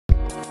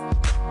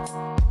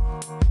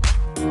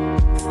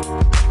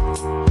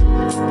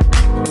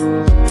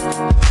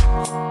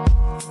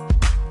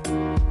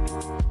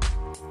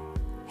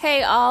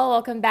Hey all,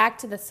 welcome back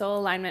to the Soul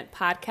Alignment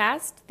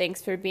Podcast.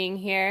 Thanks for being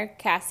here.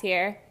 Cass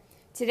here.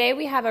 Today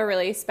we have a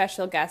really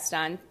special guest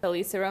on,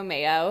 Elisa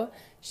Romeo.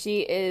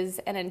 She is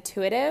an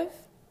intuitive,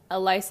 a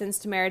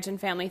licensed marriage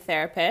and family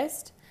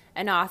therapist,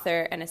 an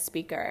author, and a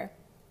speaker.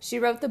 She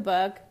wrote the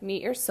book,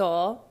 Meet Your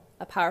Soul,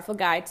 a powerful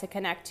guide to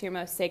connect to your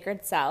most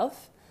sacred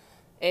self.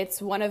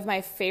 It's one of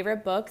my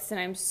favorite books, and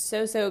I'm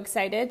so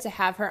excited to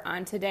have her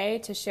on today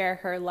to share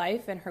her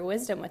life and her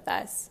wisdom with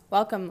us.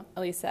 Welcome,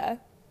 Elisa.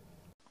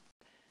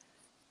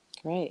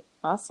 Great.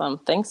 Awesome.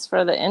 Thanks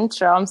for the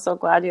intro. I'm so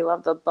glad you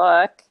love the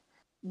book.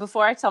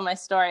 Before I tell my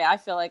story, I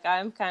feel like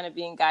I'm kind of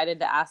being guided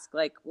to ask,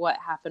 like, what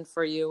happened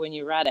for you when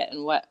you read it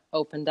and what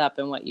opened up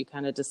and what you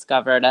kind of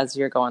discovered as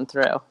you're going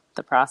through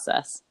the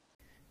process.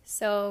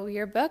 So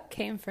your book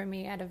came for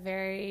me at a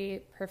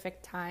very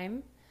perfect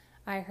time.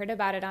 I heard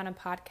about it on a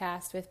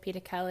podcast with Peter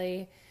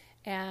Kelly,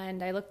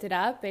 and I looked it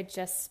up. It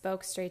just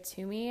spoke straight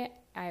to me.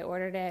 I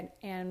ordered it,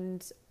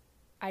 and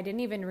I didn't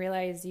even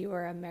realize you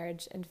were a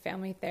marriage and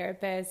family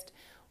therapist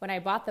when I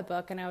bought the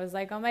book. And I was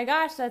like, oh my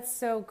gosh, that's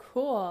so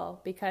cool.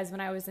 Because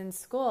when I was in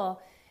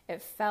school, it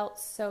felt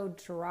so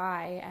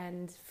dry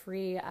and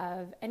free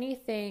of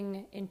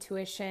anything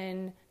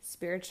intuition,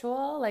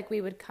 spiritual. Like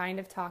we would kind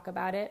of talk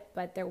about it,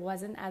 but there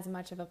wasn't as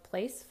much of a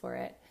place for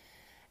it.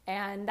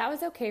 And that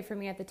was okay for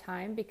me at the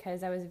time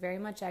because I was very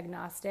much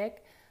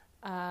agnostic.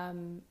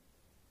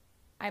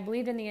 I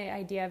believed in the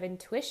idea of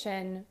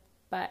intuition,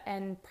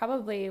 and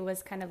probably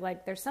was kind of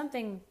like, there's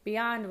something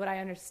beyond what I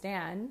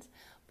understand,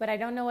 but I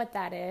don't know what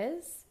that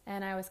is.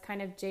 And I was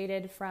kind of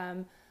jaded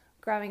from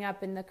growing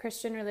up in the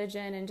Christian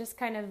religion and just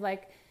kind of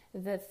like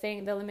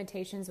the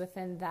limitations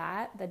within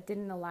that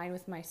didn't align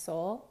with my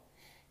soul.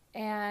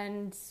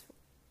 And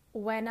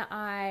when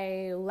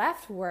I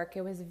left work,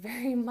 it was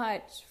very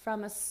much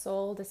from a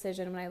soul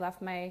decision.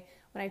 When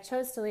I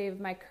chose to leave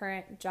my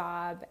current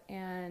job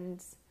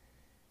and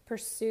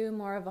pursue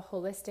more of a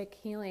holistic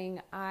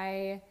healing,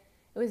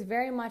 it was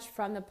very much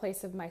from the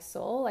place of my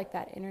soul, like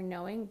that inner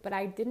knowing, but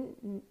I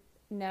didn't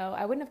know,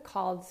 I wouldn't have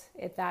called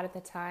it that at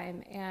the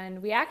time.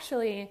 And we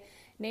actually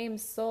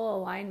named Soul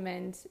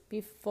Alignment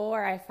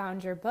before I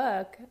found your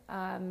book,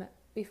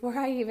 before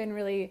I even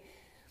really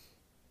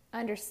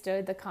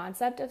understood the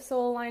concept of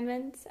soul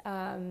alignment,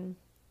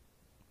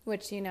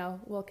 which,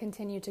 will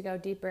continue to go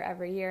deeper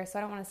every year. So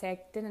I don't want to say I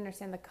didn't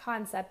understand the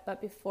concept,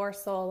 but before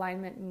soul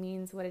alignment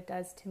means what it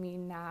does to me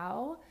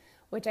now,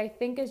 which I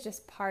think is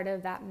just part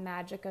of that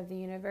magic of the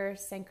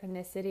universe,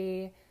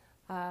 synchronicity.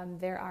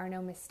 There are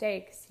no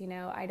mistakes.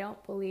 I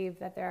don't believe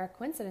that there are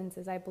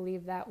coincidences. I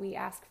believe that we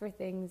ask for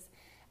things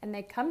and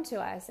they come to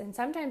us. And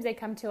sometimes they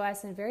come to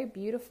us in very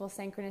beautiful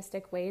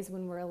synchronistic ways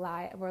when we're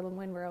alive,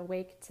 when we're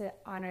awake to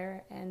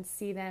honor and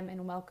see them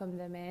and welcome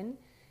them in.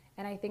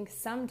 And I think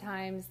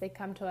sometimes they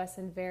come to us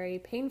in very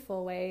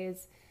painful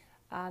ways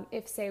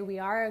if, say, we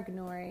are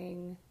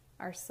ignoring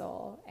our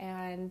soul.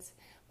 And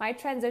my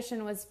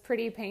transition was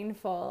pretty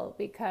painful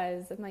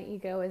because my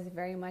ego was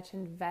very much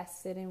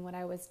invested in what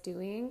I was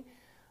doing.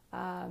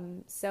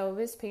 So it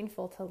was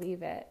painful to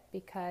leave it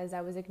because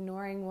I was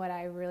ignoring what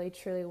I really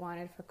truly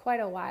wanted for quite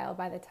a while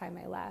by the time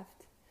I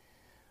left.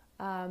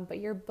 But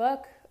your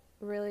book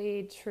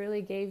really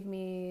truly gave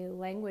me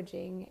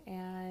languaging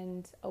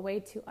and a way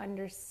to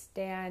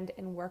understand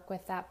and work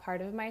with that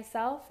part of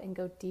myself and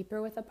go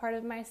deeper with a part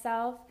of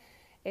myself.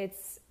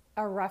 It's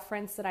a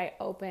reference that I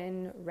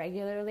open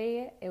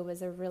regularly. It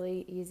was a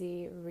really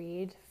easy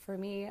read for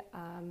me.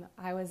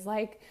 I was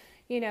like,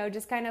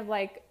 just kind of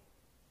like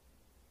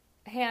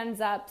hands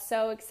up,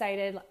 so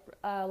excited,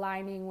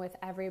 aligning with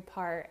every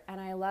part.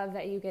 And I love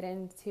that you get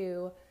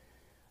into,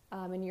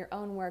 in your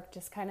own work,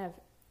 just kind of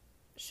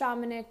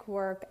shamanic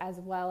work as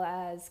well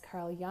as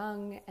Carl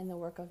Jung and the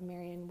work of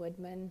Marion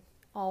Woodman.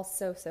 All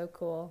so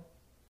cool.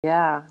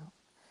 Yeah,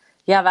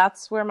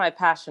 that's where my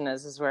passion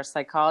is where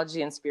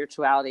psychology and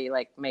spirituality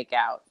like make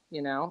out,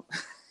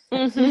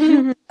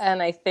 Mm-hmm.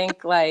 And I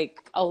think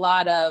like a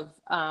lot of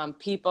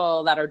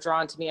people that are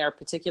drawn to me are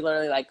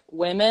particularly like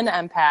women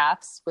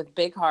empaths with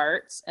big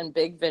hearts and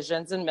big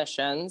visions and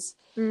missions,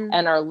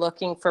 and are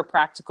looking for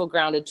practical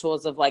grounded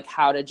tools of like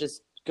how to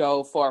just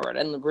go forward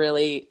and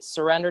really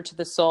surrender to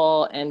the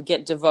soul and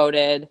get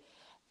devoted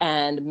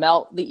and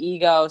melt the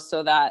ego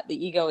so that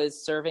the ego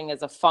is serving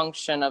as a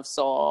function of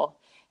soul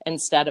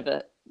instead of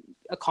a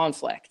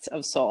conflict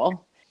of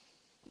soul.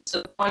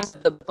 So the point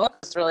of the book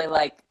is really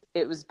like,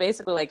 it was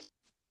basically like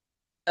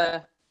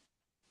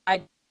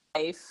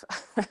life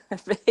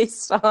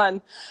based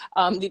on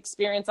the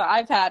experience that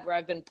I've had where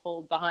I've been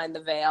pulled behind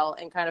the veil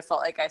and kind of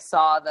felt like I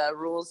saw the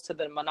rules to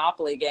the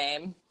Monopoly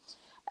game.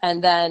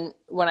 And then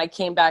when I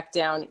came back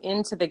down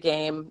into the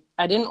game,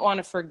 I didn't want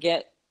to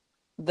forget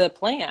the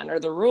plan or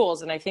the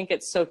rules. And I think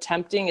it's so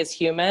tempting as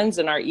humans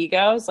and our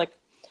egos. Like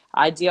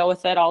I deal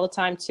with it all the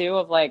time too,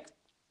 of like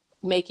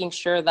making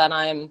sure that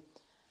I'm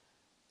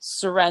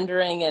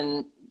surrendering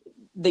and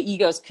the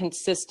ego's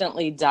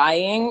consistently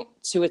dying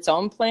to its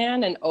own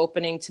plan and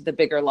opening to the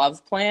bigger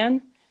love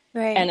plan.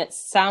 Right. And it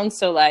sounds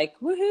so like,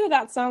 woohoo,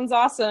 that sounds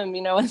awesome,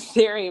 you know, in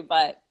theory,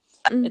 but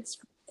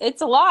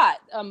it's a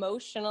lot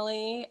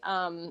emotionally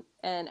and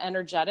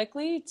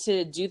energetically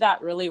to do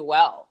that really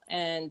well.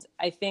 And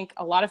I think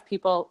a lot of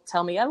people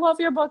tell me, I love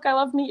your book, I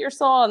love Meet Your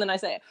Soul. And then I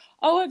say,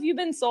 oh, have you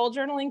been soul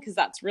journaling? Because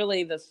that's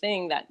really the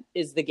thing that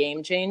is the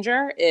game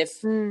changer.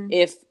 If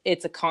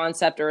it's a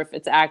concept or if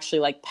it's actually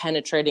like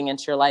penetrating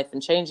into your life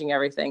and changing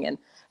everything. And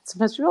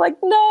sometimes people are like,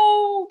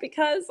 no,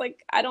 because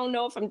like, I don't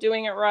know if I'm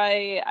doing it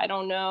right. I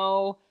don't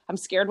know. I'm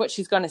scared what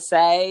she's going to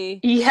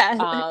say. Yeah.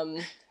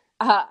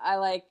 I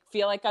like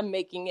feel like I'm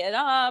making it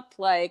up.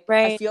 Like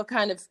I feel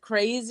kind of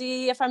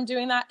crazy if I'm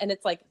doing that. And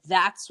it's like,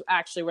 that's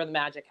actually where the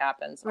magic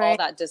happens. All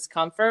that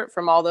discomfort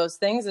from all those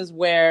things is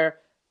where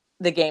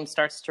the game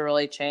starts to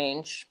really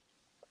change.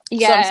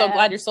 Yeah. So I'm so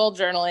glad you're soul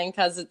journaling,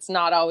 because it's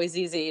not always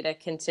easy to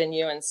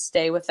continue and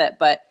stay with it.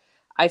 But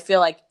I feel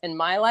like in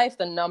my life,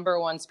 the number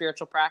one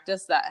spiritual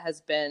practice that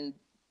has been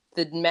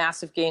the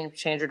massive game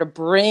changer to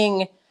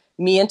bring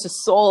me into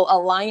soul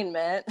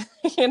alignment,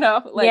 you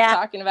know, like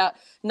talking about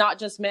not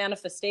just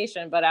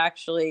manifestation, but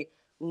actually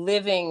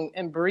living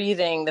and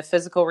breathing the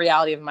physical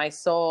reality of my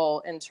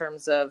soul in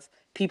terms of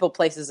people,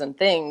 places, and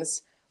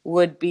things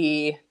would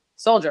be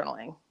soul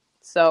journaling.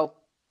 So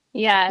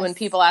when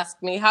people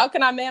ask me, how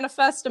can I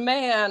manifest a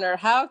man, or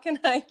how can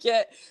I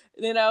get,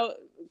 you know,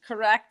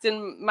 correct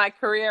in my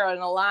career and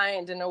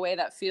aligned in a way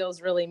that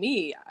feels really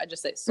me, I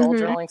just say soul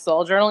journaling,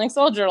 soul journaling,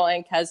 soul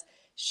journaling, because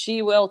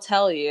she will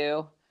tell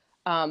you,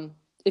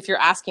 if you're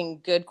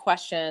asking good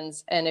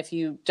questions and if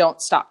you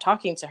don't stop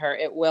talking to her,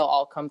 it will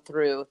all come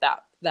through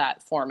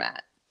that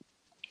format.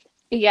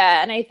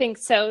 Yeah. And I think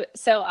so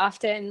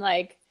often,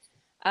 like,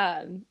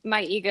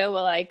 my ego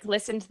will like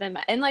listen to them,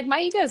 and like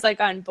my ego is like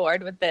on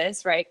board with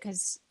this, right?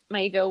 Because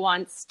my ego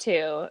wants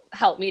to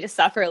help me to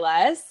suffer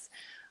less,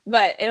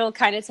 but it'll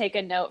kind of take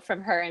a note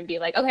from her and be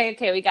like,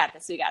 okay, we got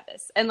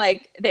this. And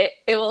like it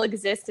will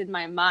exist in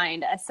my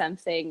mind as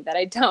something that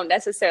I don't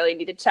necessarily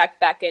need to check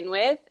back in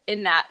with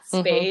in that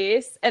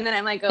space. And then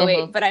I'm like, oh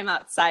wait, but I'm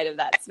outside of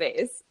that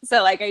space.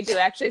 So like I do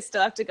actually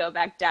still have to go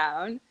back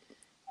down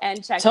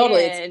and check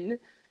in.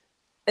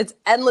 It's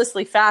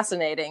endlessly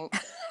fascinating,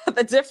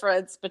 the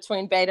difference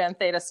between beta and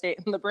theta state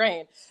in the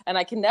brain. And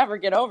I can never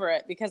get over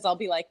it, because I'll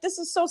be like, this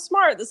is so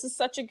smart. This is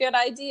such a good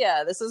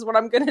idea. This is what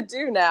I'm going to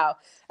do now.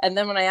 And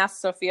then when I ask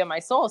Sophia, my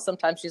soul,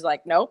 sometimes she's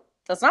like, nope,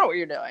 that's not what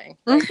you're doing.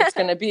 Like, it's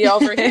going to be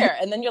over here.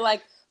 And then you're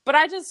like, but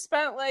I just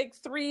spent like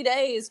 3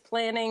 days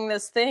planning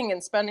this thing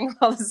and spending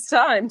all this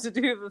time to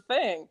do the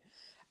thing.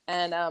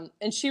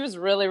 And she was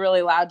really,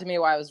 really loud to me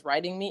while I was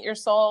writing Meet Your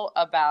Soul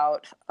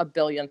about a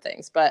billion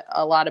things, but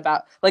a lot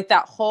about like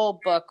that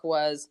whole book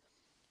was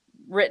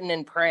written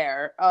in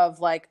prayer of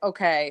like,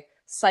 okay,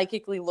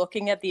 psychically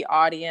looking at the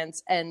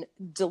audience and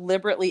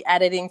deliberately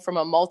editing from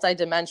a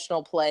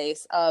multidimensional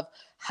place of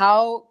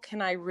how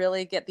can I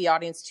really get the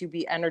audience to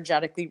be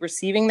energetically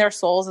receiving their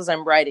souls as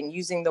I'm writing,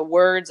 using the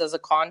words as a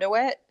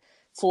conduit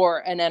for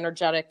an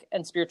energetic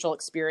and spiritual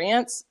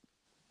experience.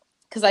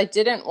 Because I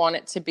didn't want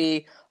it to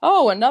be,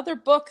 oh, another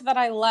book that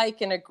I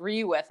like and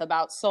agree with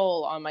about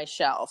soul on my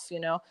shelf,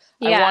 you know?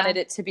 I wanted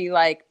it to be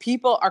like,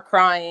 people are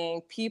crying,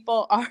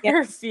 people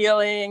are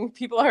feeling,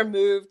 people are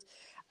moved,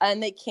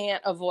 and they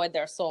can't avoid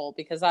their soul,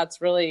 because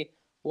that's really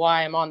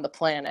why I'm on the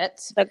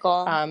planet. The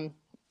goal.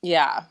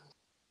 Yeah.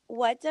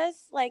 What does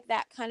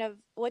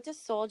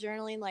soul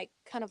journaling like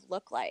kind of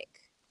look like?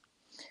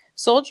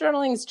 Soul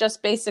journaling is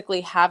just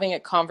basically having a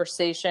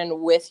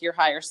conversation with your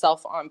higher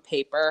self on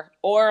paper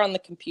or on the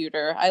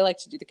computer. I like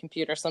to do the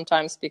computer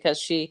sometimes because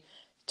she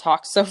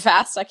talks so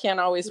fast. I can't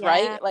always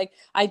write. Like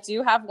I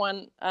do have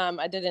one.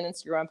 I did an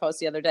Instagram post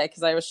the other day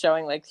because I was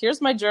showing like,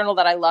 here's my journal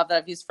that I love that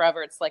I've used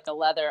forever. It's like a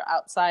leather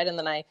outside, and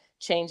then I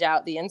change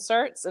out the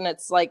inserts, and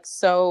it's like,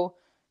 so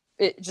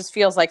it just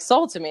feels like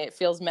soul to me. It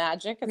feels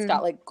magic. It's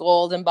got like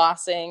gold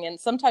embossing. And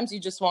sometimes you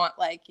just want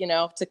like, you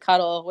know, to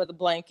cuddle with a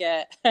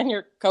blanket and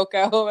your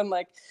cocoa and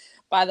like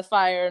by the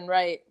fire and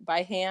write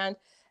by hand.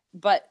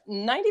 But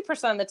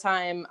 90% of the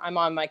time I'm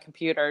on my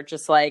computer,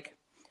 just like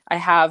I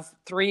have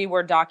 3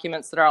 Word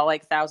documents that are all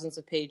like thousands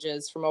of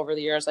pages from over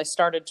the years. I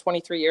started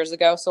 23 years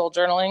ago, soul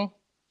journaling.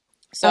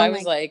 So I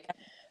was like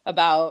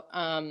about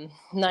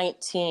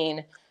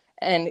 19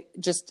 and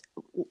just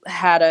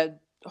had a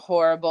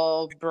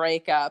horrible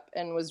breakup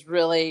and was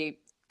really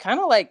kind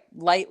of like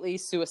lightly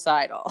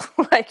suicidal,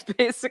 like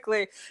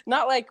basically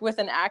not like with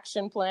an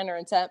action plan or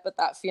intent, but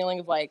that feeling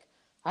of like,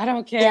 I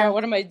don't care.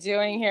 What am I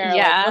doing here?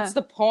 Like, what's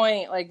the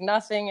point? Like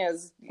nothing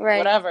is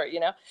whatever, you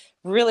know,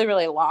 really,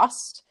 really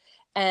lost.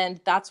 And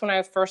that's when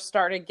I first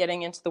started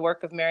getting into the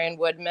work of Marion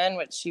Woodman,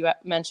 which you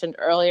mentioned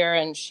earlier.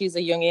 And she's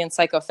a Jungian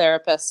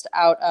psychotherapist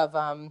out of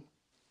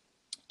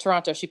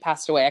Toronto. She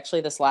passed away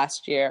actually this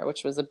last year,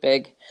 which was a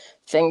big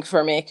thing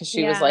for me because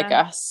she was like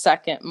a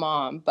second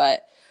mom.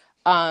 But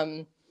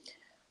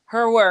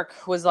her work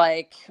was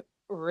like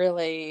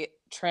really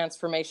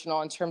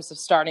transformational in terms of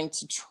starting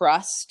to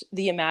trust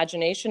the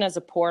imagination as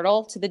a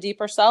portal to the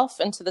deeper self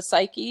and to the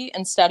psyche,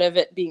 instead of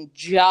it being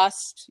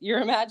just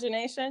your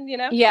imagination, you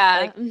know?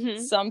 Yeah. Like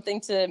something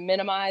to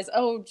minimize.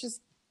 Oh,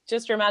 just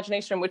your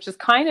imagination, which is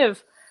kind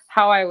of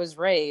how I was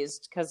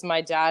raised, because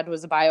my dad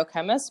was a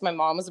biochemist, my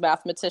mom was a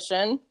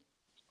mathematician,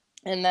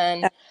 and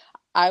then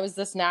I was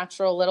this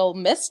natural little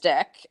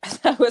mystic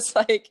that was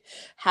like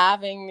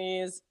having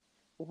these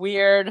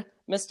weird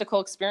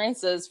mystical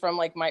experiences. From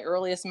like my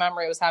earliest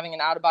memory was having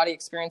an out-of-body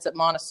experience at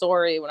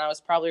Montessori when I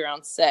was probably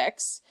around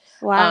 6.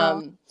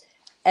 Wow.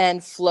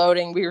 And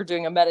floating, we were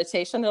doing a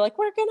meditation. They're like,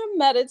 we're gonna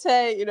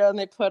meditate, you know, and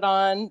they put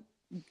on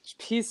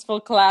peaceful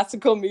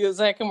classical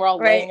music, and we're all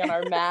laying on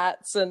our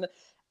mats, and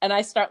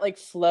I start like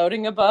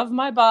floating above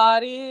my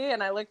body,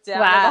 and I look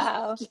down at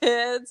all the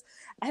kids,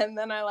 and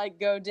then I like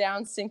go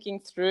down,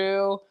 sinking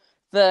through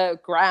the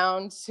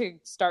ground to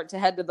start to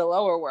head to the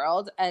lower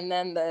world. And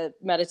then the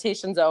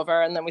meditation's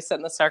over, and then we sit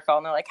in the circle,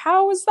 and they're like,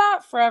 how was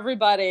that for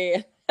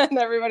everybody? And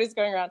everybody's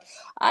going around,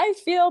 I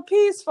feel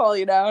peaceful,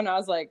 you know? And I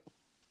was like,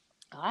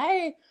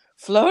 I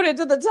floated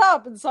to the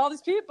top and saw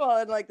these people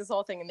and like this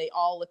whole thing. And they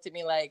all looked at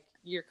me like,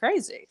 you're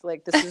crazy.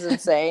 Like, this is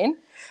insane.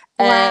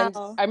 And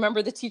I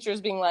remember the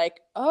teachers being like,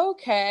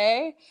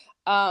 okay.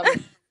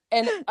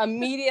 And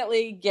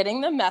immediately getting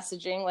the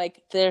messaging,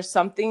 like, there's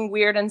something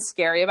weird and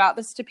scary about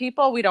this to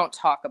people. We don't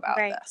talk about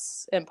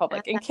this in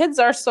public. And kids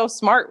are so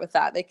smart with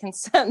that. They can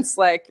sense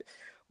like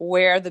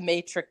where the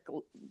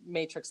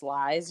matrix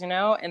lies, you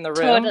know, in the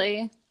room.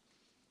 Totally.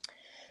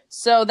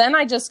 So then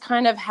I just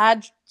kind of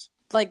had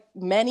like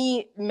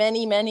many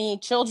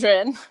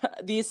children,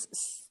 these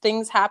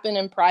things happen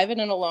in private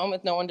and alone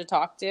with no one to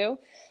talk to.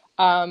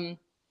 And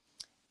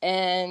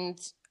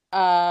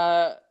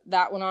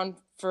that went on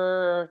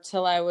for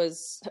till I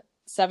was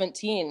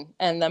 17.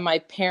 And then my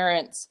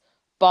parents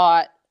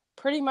bought,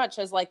 pretty much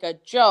as like a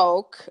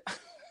joke,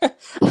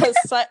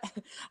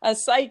 a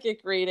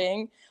psychic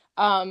reading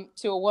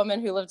to a woman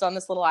who lived on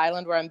this little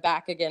island where I'm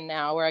back again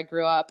now, where I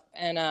grew up.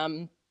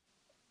 And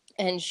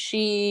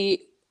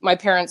my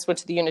parents went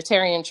to the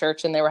Unitarian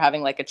church, and they were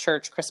having like a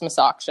church Christmas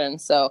auction.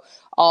 So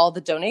all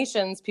the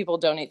donations, people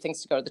donate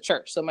things to go to the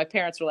church. So my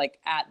parents were like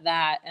at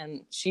that,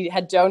 and she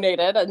had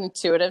donated an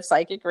intuitive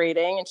psychic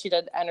reading, and she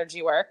did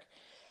energy work.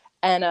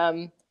 And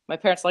my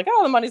parents were like,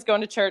 oh, the money's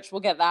going to church. We'll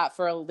get that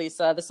for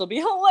Lisa. This will be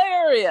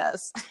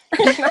hilarious.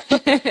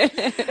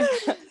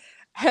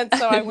 And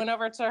so I went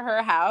over to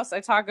her house.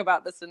 I talk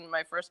about this in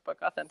my first book,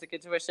 Authentic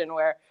Intuition,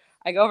 where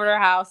I go over to her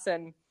house,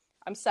 and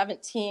I'm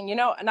 17, you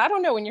know, and I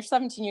don't know, when you're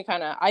 17,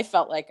 I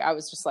felt like I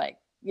was just like,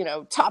 you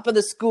know, top of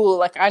the school.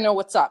 Like, I know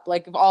what's up.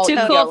 Like, all too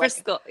cool for like,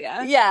 school.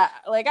 Yeah. Yeah.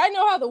 Like, I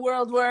know how the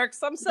world works.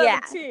 I'm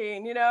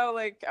 17, you know,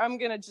 like, I'm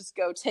going to just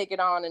go take it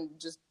on and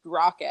just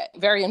rock it.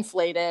 Very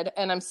inflated.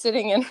 And I'm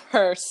sitting in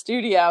her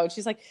studio, and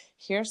she's like,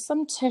 here's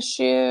some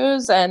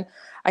tissues. And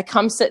I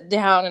come sit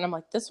down, and I'm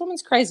like, this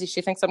woman's crazy. She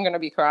thinks I'm going to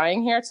be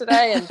crying here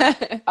today.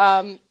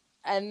 And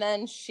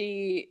then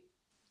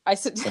I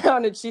sit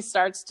down, and she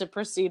starts to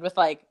proceed with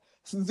like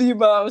the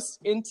most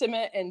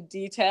intimate and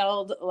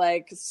detailed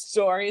like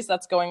stories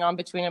that's going on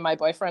between me and my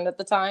boyfriend at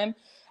the time.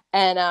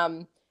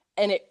 And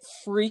it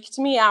freaked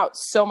me out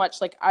so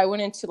much. Like, I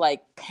went into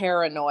like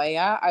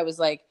paranoia. I was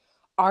like,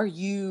 are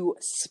you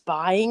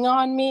spying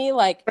on me?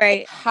 Like,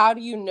 how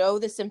do you know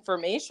this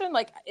information?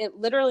 Like, it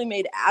literally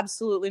made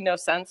absolutely no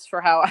sense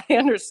for how I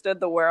understood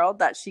the world,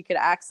 that she could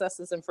access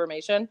this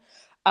information.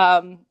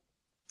 And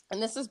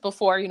this is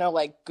before, you know,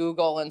 like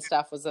Google and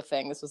stuff was a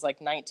thing. This was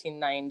like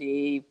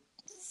 1994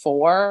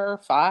 or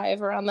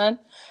 5, around then.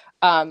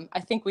 I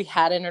think we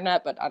had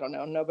internet, but I don't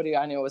know. Nobody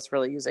I knew was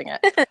really using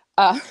it.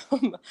 That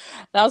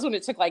was when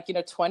it took like, you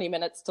know, 20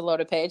 minutes to load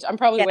a page. I'm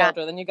probably way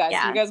older than you guys.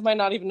 Yeah. You guys might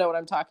not even know what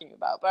I'm talking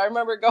about. But I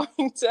remember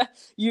going to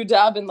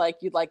UW, and like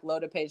you'd like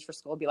load a page for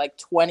school. It'd be like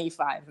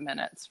 25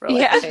 minutes for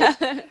like a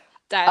page.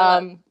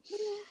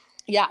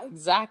 Yeah,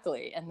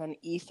 exactly. And then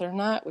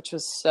Ethernet, which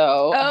was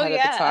so ahead of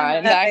the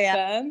time back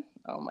then.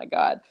 Oh my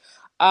God.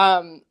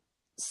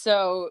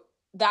 So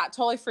that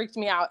totally freaked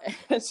me out.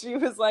 And she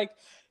was like,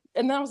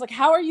 and then I was like,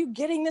 how are you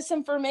getting this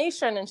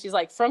information? And she's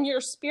like, from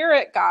your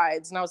spirit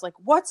guides. And I was like,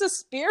 what's a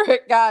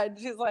spirit guide?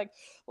 She's like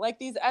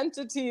these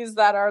entities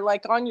that are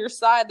like on your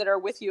side, that are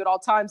with you at all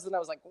times. And I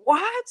was like,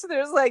 what?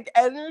 There's like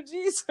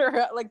energies,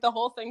 or like the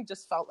whole thing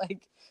just felt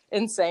like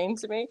insane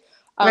to me.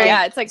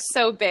 Yeah, it's like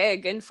so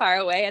big and far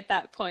away at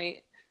that point.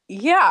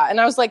 Yeah. And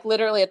I was like,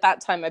 literally at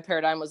that time, my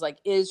paradigm was like,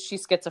 is she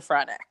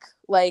schizophrenic?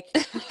 Like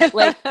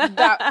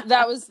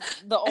that was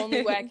the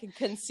only way I could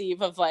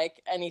conceive of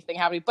like anything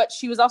happening. But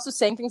she was also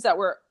saying things that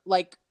were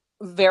like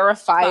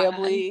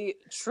verifiably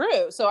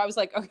true. So I was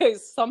like, okay,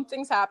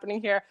 something's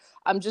happening here.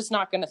 I'm just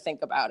not going to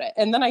think about it.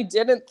 And then I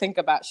didn't think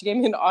about it. She gave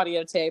me an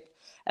audio tape,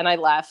 and I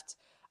left.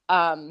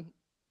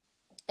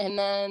 And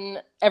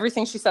then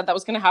everything she said that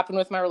was going to happen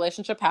with my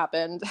relationship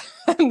happened.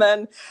 And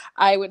then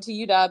I went to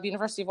UW,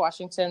 University of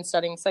Washington,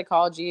 studying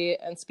psychology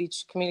and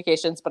speech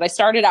communications. But I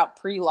started out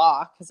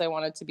pre-law because I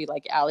wanted to be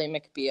like Ally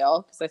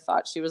McBeal, because I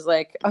thought she was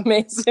like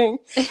amazing.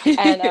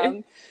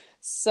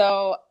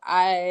 So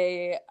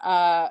I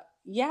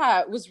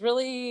was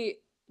really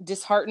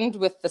disheartened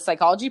with the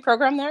psychology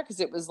program there, because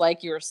it was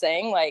like you were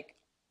saying, like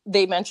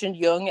they mentioned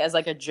Jung as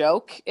like a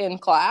joke in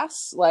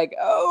class, like,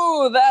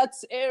 oh,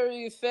 that's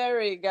airy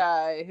fairy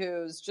guy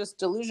who's just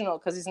delusional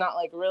because he's not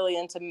like really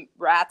into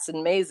rats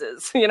and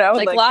mazes, you know,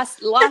 like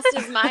lost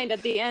his mind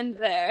at the end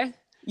there.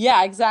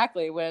 Yeah,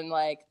 exactly. When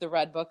like the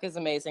Red Book is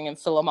amazing and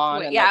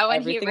Philemon and yeah, like,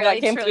 when everything he really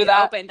that came truly through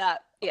that opened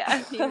up.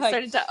 Yeah, he like,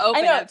 started to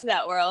open up to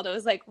that world. It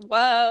was like,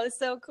 whoa,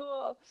 so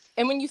cool.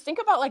 And when you think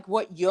about like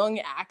what Jung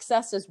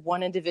accessed as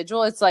one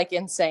individual, it's like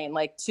insane.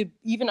 Like to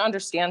even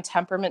understand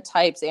temperament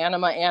types,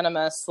 anima,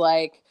 animus,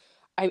 like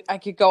I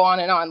could go on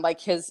and on. Like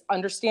his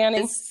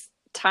understanding, his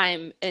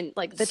time and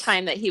like the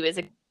time that he was,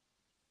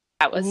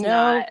 that was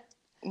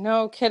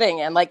no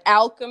kidding. And like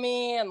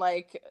alchemy and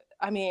like,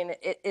 I mean,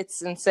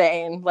 it's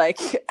insane.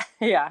 Like,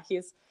 yeah,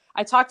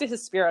 I talk to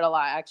his spirit a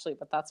lot actually,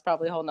 but that's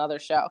probably a whole nother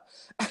show.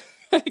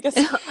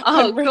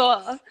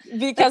 Cool.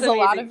 Because a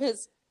lot of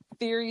his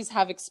theories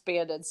have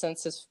expanded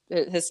since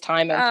his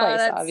time and place,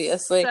 that's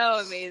obviously.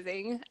 So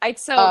amazing.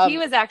 He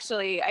was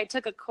actually, I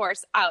took a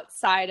course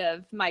outside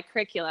of my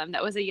curriculum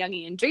that was a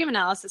Jungian dream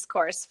analysis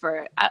course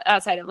for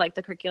outside of like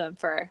the curriculum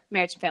for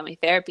marriage and family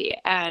therapy.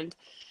 And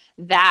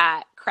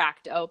that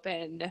cracked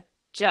open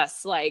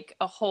just like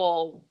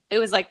it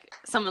was like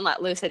someone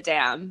let loose a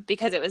dam,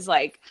 because it was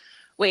like,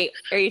 wait,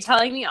 are you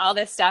telling me all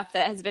this stuff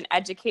that has been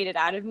educated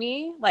out of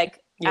me?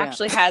 Like,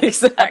 actually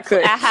has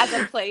has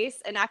a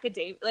place in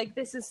academia. Like,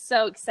 this is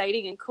so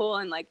exciting and cool,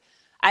 and like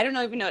I don't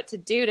even know what to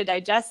do to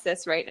digest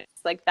this right now.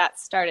 It's like that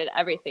started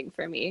everything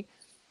for me.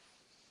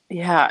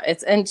 Yeah,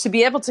 and to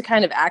be able to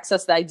kind of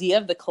access the idea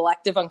of the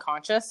collective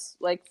unconscious,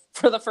 like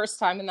for the first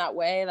time in that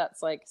way,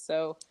 that's like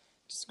so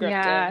descriptive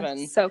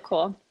and so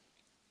cool.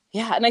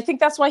 Yeah, and I think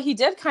that's why he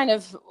did kind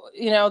of,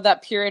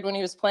 that period when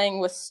he was playing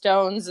with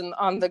stones and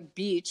on the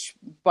beach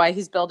while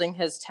he's building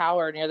his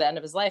tower near the end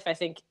of his life. I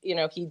think,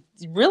 he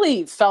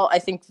really felt, I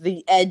think,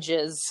 the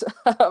edges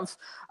of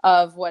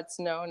what's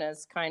known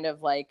as kind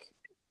of like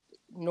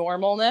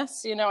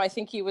normalness. I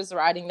think he was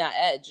riding that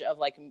edge of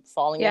like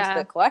falling into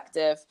the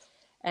collective,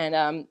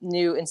 and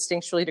knew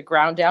instinctually to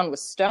ground down with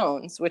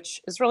stones,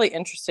 which is really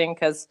interesting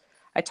because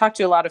I talk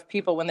to a lot of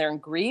people when they're in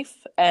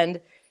grief,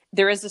 and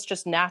there is this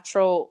just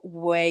natural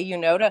way,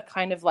 to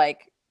kind of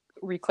like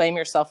reclaim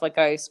yourself. Like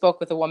I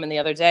spoke with a woman the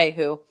other day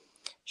who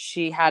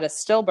she had a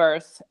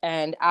stillbirth,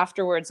 and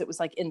afterwards it was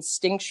like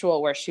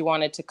instinctual where she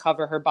wanted to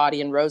cover her body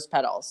in rose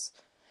petals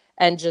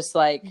and just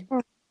like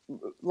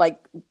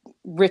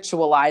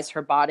ritualize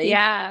her body.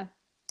 Yeah.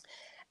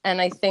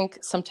 And I think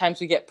sometimes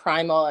we get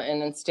primal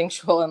and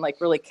instinctual and like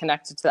really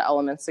connected to the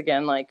elements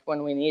again, like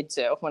when we need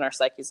to, when our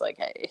psyche's like,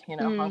 hey,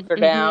 hunker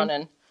down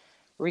and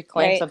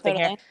reclaim something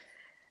here.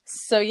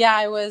 So yeah,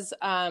 I was,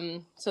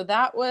 so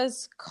that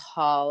was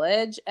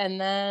college. And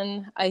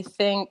then I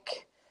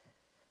think,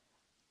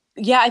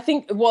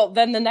 well,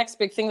 then the next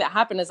big thing that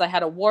happened is I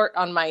had a wart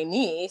on my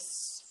knee,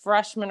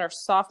 freshman or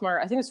sophomore,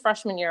 I think it was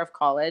freshman year of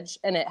college,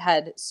 and it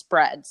had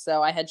spread.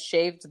 So I had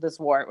shaved this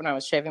wart when I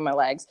was shaving my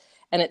legs,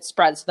 and it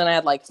spread. So then I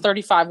had like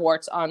 35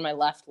 warts on my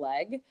left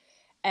leg.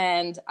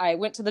 And I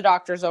went to the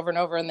doctors over and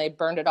over, and they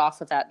burned it off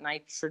with that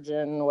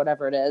nitrogen,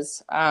 whatever it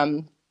is.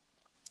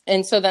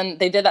 And so then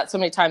they did that so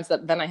many times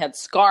that then I had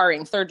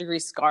scarring, 3rd-degree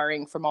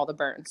scarring from all the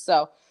burns.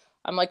 So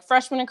I'm like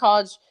freshman in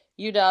college,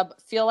 UW,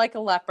 feel like a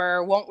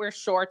leper, won't wear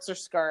shorts or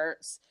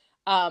skirts.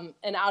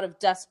 And out of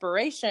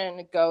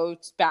desperation, go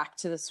back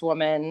to this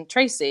woman,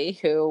 Tracy,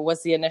 who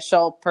was the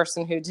initial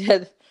person who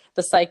did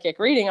the psychic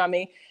reading on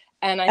me.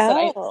 And I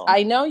said,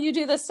 I know you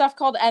do this stuff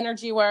called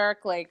energy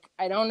work. Like,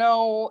 I don't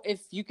know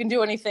if you can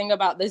do anything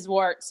about these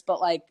warts,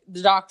 but like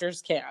the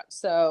doctors can't.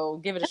 So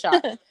give it a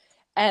shot.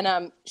 And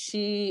I'm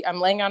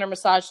laying on her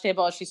massage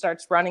table. She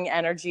starts running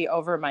energy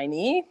over my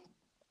knee.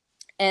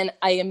 And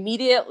I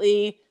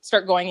immediately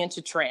start going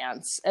into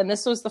trance. And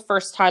this was the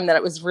first time that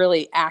it was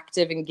really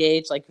active,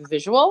 engaged, like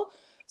visual.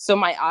 So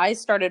my eyes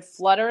started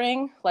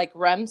fluttering like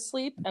REM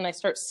sleep. And I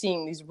start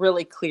seeing these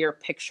really clear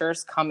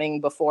pictures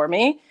coming before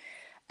me.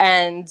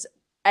 And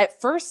at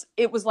first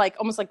it was like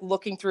almost like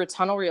looking through a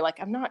tunnel where you're like,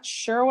 I'm not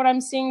sure what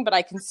I'm seeing, but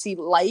I can see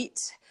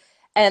light.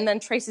 And then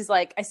Tracy's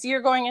like, I see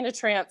you're going into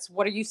trance.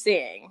 What are you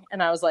seeing?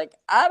 And I was like,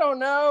 I don't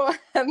know.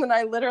 And then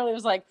I literally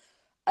was like,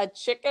 a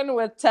chicken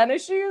with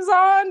tennis shoes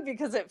on,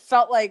 because it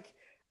felt like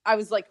I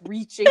was like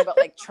reaching, but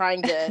like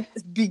trying to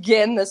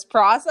begin this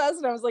process.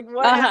 And I was like,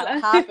 what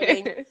is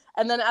happening?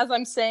 And then as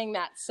I'm saying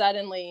that,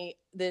 suddenly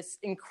this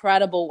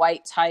incredible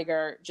white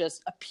tiger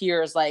just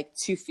appears like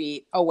 2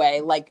 feet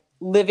away, like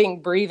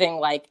living, breathing,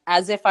 like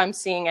as if I'm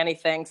seeing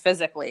anything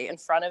physically in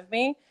front of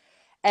me.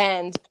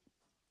 And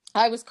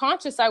I was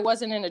conscious I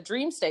wasn't in a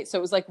dream state. So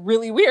it was like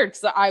really weird,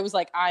 because I was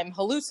like, I'm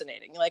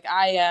hallucinating. Like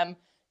I'm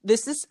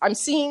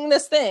seeing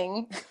this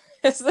thing.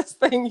 Is this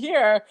thing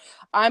here?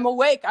 I'm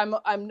awake. I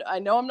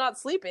know I'm not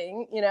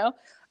sleeping,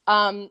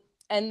 And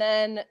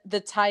then the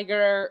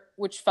tiger,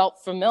 which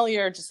felt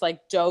familiar, just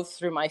like dove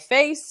through my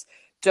face,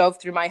 dove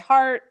through my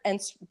heart and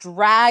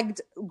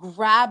grabbed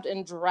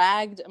and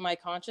dragged my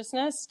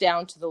consciousness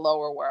down to the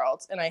lower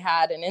world. And I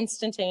had an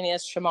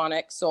instantaneous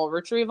shamanic soul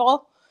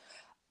retrieval,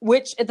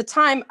 which at the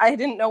time I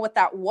didn't know what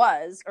that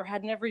was, or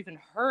had never even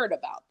heard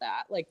about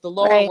that. Like the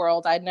lower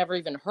world, I'd never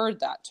even heard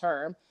that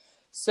term.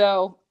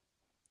 So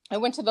I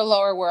went to the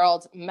lower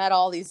world, met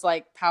all these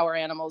like power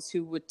animals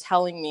who were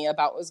telling me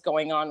about what was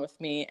going on with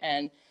me.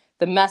 And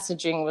the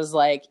messaging was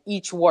like,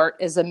 each wart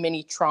is a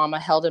mini trauma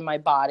held in my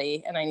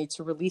body, and I need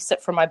to release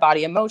it from my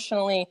body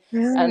emotionally.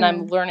 And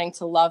I'm learning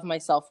to love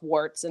myself,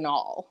 warts and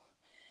all.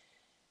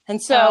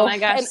 And so, oh my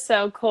gosh,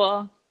 so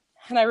cool.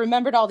 And I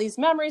remembered all these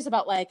memories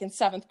about like in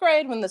 7th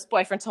grade when this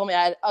boyfriend told me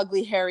I had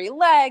ugly, hairy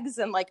legs,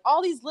 and like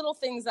all these little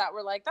things that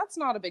were like, that's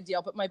not a big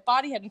deal. But my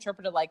body had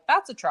interpreted like,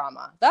 that's a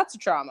trauma. That's a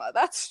trauma.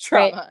 That's a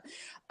trauma.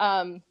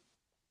 Right.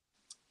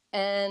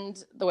 And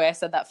the way I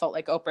said that felt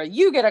like Oprah,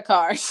 you get a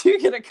car, you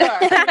get a car.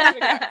 You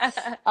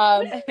get a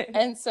car.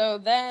 And so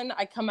then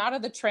I come out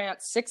of the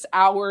trance 6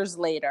 hours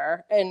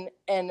later,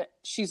 and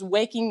she's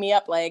waking me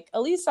up like,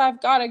 Elisa,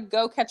 I've got to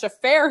go catch a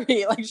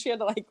ferry. Like she had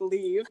to like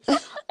leave.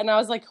 And I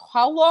was like,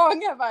 how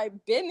long have I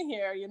been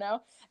here? You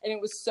know? And it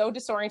was so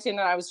disorienting. And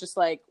I was just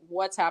like,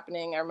 what's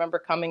happening? I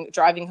remember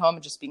driving home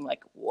and just being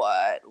like,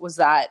 what was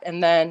that?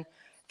 And then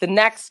the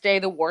next day,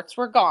 the warts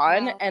were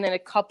gone. Wow. And in a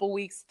couple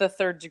weeks, the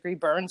 3rd-degree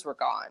burns were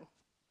gone.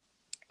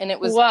 And it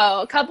was...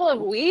 Whoa, a couple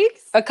of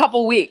weeks? A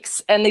couple weeks.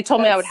 And they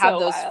told me I would have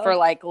those for,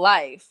 like,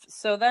 life.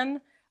 So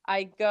then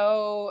I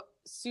go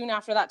soon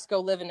after that to go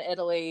live in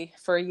Italy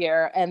for a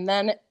year. And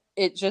then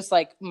it just,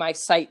 like, my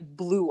sight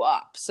blew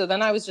up. So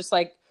then I was just,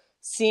 like,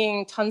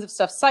 seeing tons of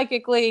stuff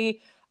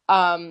psychically.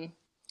 And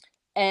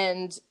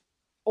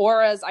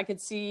auras, I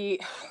could see,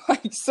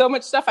 like, so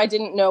much stuff. I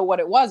didn't know what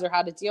it was or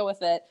how to deal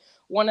with it.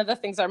 One of the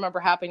things I remember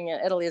happening in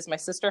Italy is my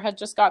sister had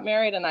just got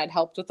married and I'd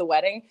helped with the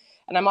wedding,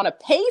 and I'm on a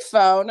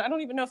payphone. I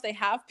don't even know if they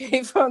have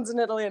payphones in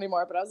Italy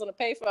anymore, but I was on a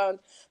payphone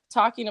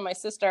talking to my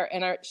sister,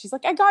 and she's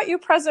like, I got you a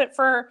present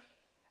for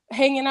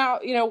hanging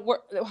out, you know,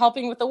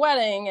 helping with the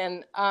wedding.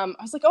 And I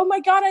was like, oh my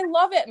God, I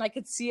love it. And I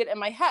could see it in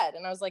my head.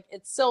 And I was like,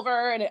 it's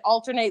silver and it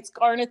alternates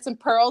garnets and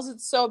pearls.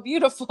 It's so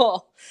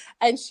beautiful.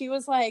 And she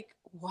was like,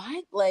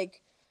 what?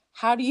 Like,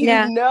 how do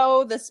you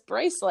know this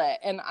bracelet?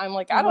 And I'm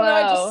like, I don't know.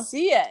 I just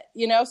see it,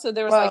 you know? So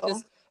there was like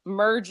this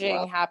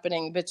merging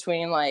happening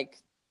between like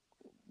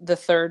the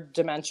 3rd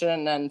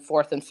dimension and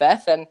 4th and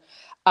 5th.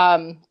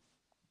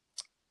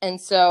 And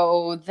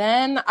so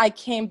then I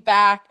came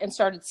back and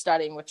started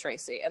studying with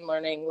Tracy and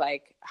learning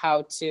like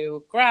how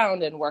to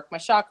ground and work my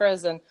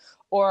chakras and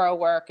aura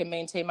work and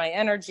maintain my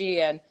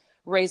energy and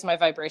raise my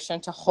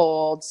vibration to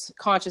hold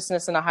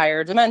consciousness in a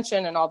higher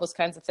dimension and all those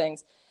kinds of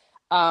things.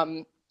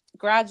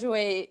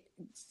 Graduate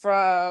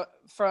from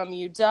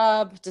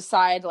UW,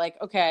 decide like,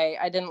 okay,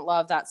 I didn't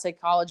love that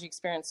psychology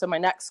experience. So my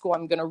next school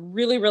I'm going to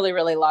really, really,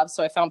 really love.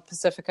 So I found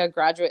Pacifica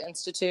Graduate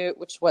Institute,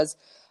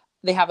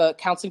 they have a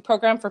counseling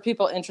program for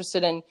people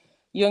interested in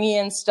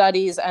Jungian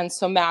studies and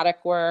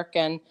somatic work.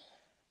 And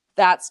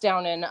that's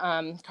down in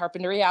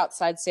Carpinteria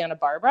outside Santa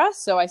Barbara.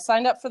 So I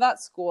signed up for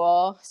that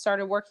school,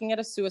 started working at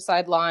a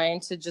suicide line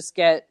to just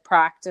get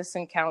practice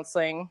in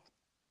counseling.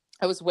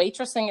 I was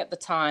waitressing at the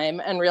time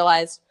and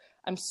realized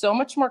I'm so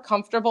much more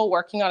comfortable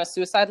working on a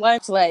suicide line.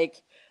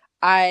 Like,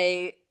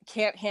 I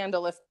can't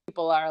handle if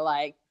people are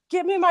like,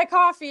 give me my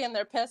coffee, and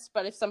they're pissed.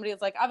 But if somebody is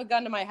like, I have a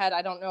gun to my head,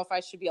 I don't know if I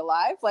should be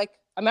alive. Like,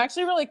 I'm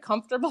actually really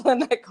comfortable in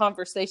that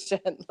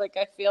conversation. Like,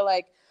 I feel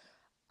like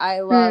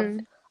I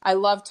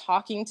love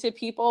talking to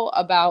people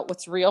about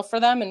what's real for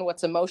them and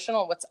what's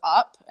emotional, what's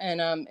up. And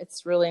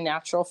it's really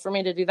natural for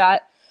me to do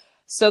that.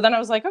 So then I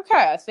was like,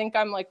 okay, I think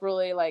I'm like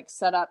really like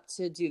set up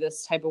to do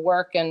this type of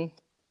work. And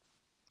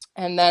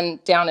then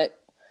down at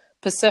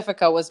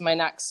Pacifica was my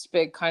next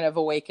big kind of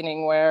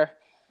awakening, where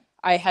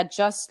I had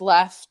just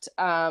left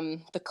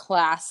the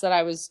class that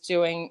I was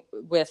doing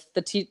with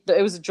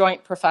it was a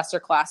joint professor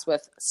class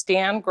with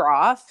Stan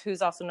Grof,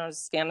 who's also known as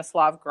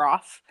Stanislav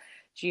Grof,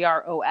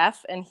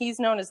 Grof. And he's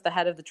known as the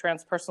head of the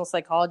transpersonal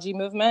psychology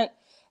movement.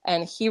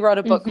 And he wrote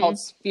a book called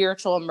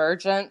Spiritual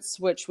Emergence,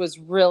 which was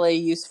really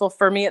useful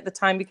for me at the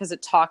time because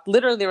it talked,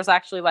 literally there was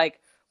actually like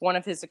one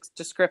of his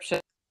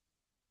descriptions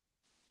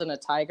in a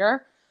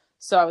tiger.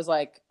 So I was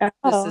like,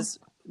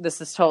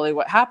 this is totally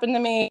what happened to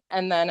me.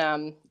 And then,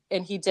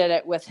 and he did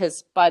it with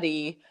his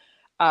buddy,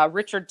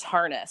 Richard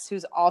Tarnas,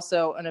 who's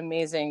also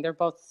they're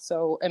both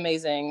so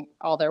amazing,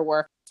 all their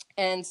work.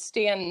 And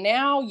Stan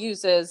now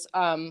uses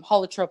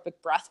holotropic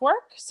breath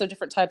work. So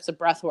different types of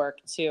breath work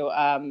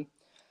to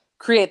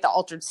create the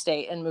altered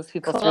state and move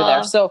people through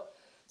there. So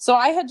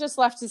I had just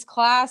left his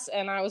class,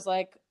 and I was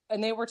like,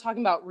 and they were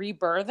talking about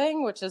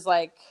rebirthing, which is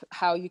like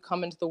how you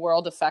come into the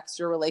world affects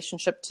your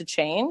relationship to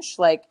change.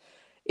 Like,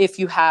 if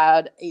you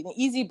had an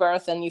easy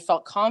birth and you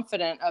felt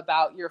confident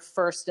about your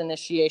first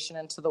initiation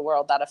into the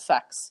world, that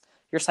affects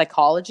your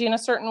psychology in a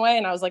certain way.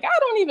 And I was like, I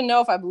don't even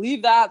know if I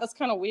believe that. That's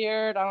kind of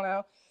weird. I don't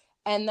know.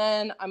 And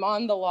then I'm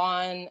on the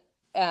lawn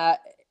at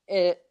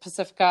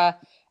Pacifica,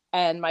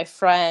 and my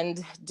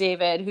friend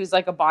David, who's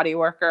like a body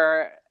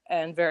worker,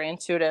 and very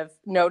intuitive,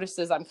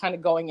 notices I'm kind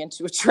of going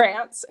into a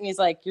trance. And he's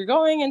like, you're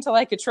going into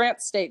like a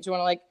trance state. Do you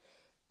want to like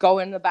go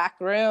in the back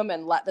room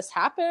and let this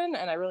happen?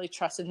 And I really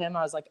trusted him.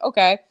 I was like,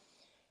 okay.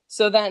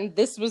 So then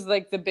this was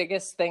like the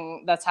biggest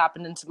thing that's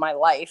happened into my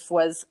life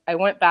was I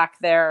went back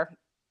there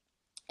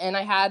and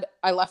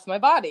I left my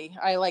body.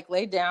 I like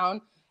laid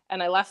down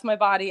and I left my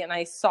body and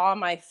I saw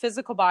my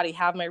physical body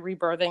have my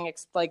rebirthing,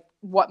 like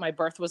what my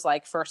birth was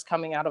like first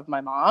coming out of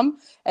my mom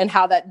and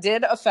how that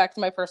did affect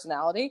my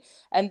personality.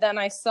 And then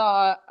I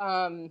saw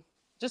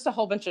just a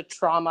whole bunch of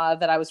trauma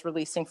that I was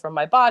releasing from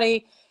my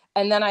body.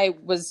 And then I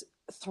was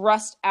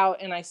thrust out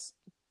and I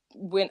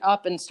went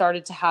up and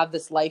started to have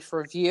this life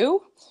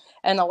review.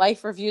 And a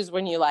life review is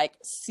when you like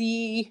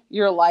see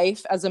your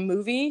life as a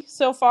movie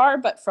so far,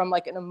 but from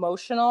like an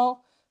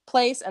emotional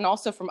place and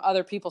also from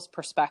other people's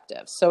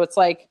perspectives. So it's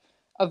like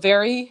a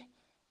very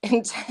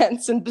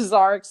intense and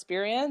bizarre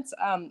experience,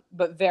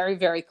 but very,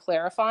 very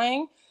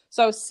clarifying.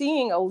 So I was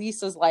seeing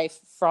Elisa's life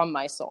from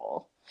my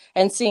soul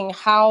and seeing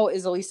how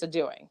is Elisa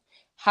doing?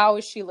 How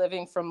is she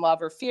living from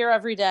love or fear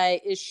every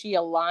day? Is she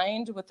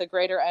aligned with the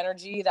greater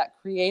energy that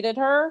created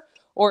her,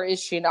 or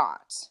is she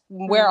not?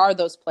 Where are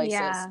those places?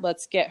 Yeah.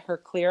 Let's get her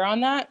clear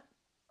on that.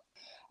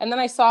 And then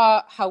I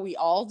saw how we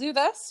all do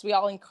this. We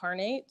all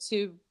incarnate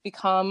to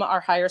become our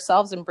higher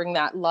selves and bring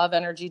that love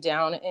energy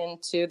down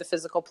into the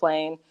physical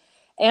plane.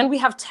 And we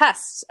have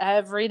tests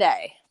every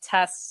day,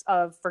 tests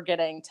of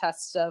forgetting,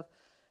 tests of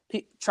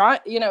try.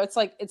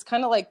 It's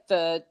kind of like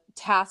the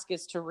task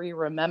is to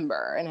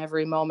remember in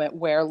every moment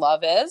where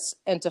love is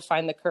and to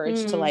find the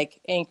courage to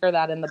like anchor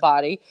that in the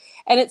body.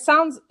 And it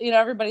sounds,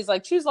 everybody's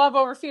like, choose love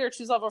over fear,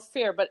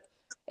 but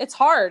it's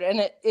hard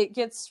and it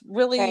gets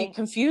really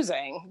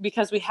confusing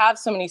because we have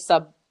so many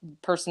sub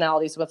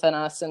personalities within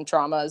us and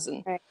traumas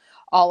and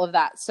all of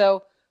that.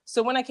 So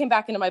when I came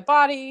back into my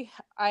body,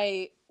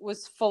 I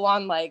was full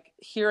on like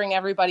hearing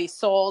everybody's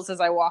souls as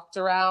I walked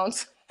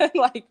around and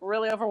like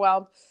really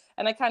overwhelmed.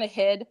 And I kind of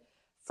hid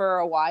for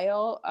a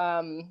while,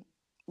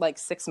 like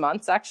 6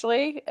 months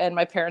actually, in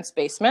my parents'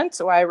 basement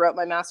where I wrote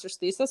my master's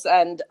thesis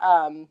and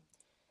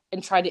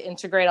tried to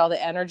integrate all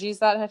the energies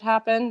that had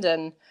happened.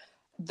 And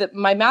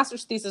my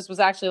master's thesis was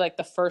actually like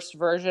the first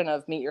version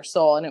of Meet Your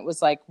Soul. And it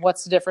was like,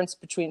 what's the difference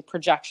between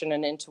projection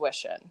and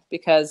intuition?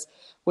 Because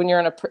when you're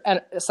in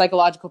a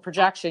psychological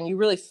projection, you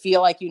really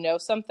feel like you know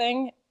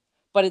something,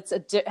 but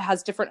it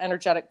has different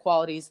energetic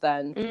qualities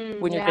than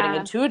when you're getting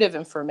intuitive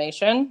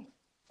information.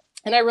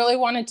 And I really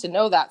wanted to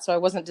know that. So I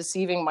wasn't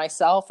deceiving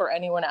myself or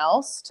anyone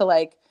else to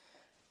like,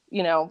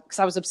 because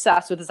I was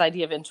obsessed with this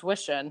idea of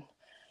intuition,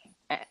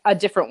 a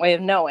different way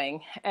of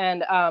knowing.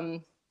 And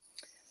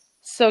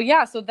so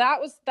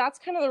that's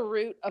kind of the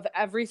root of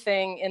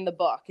everything in the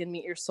book in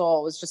Meet Your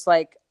Soul. Was just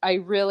like, I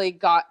really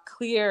got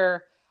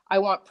clear. I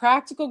want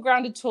practical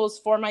grounded tools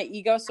for my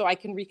ego so I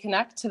can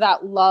reconnect to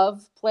that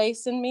love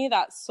place in me,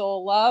 that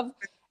soul love,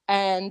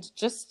 and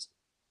just,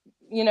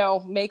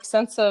 make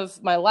sense of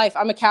my life.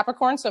 I'm a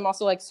Capricorn, so I'm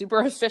also like super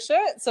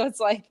efficient. So it's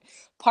like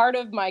part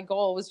of my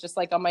goal was just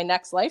like on my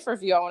next life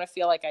review, I want to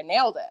feel like I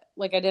nailed it.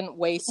 Like I didn't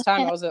waste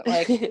time. I wasn't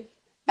like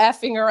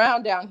effing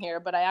around down here,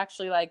 but I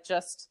actually like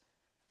just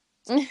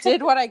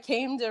did what I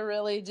came to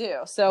really do.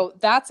 So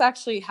that's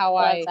actually how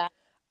I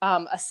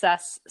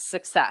assess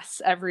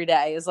success every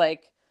day is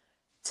like,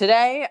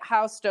 today,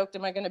 how stoked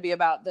am I going to be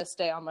about this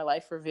day on my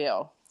life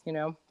review?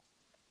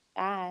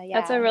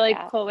 That's a really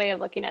cool way of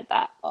looking at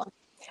that.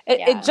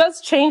 It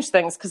does change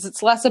things because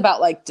it's less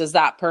about like, does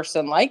that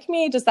person like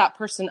me? Does that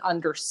person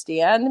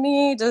understand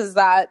me? Does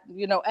that,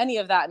 any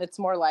of that? And it's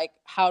more like,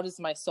 how does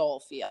my soul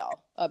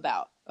feel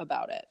about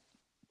it?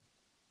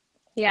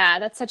 Yeah,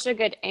 that's such a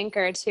good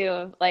anchor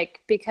too.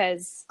 Like,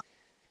 because,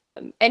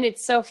 and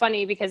it's so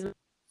funny because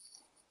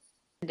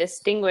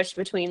distinguish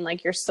between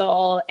like your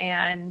soul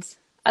and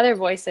other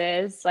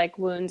voices like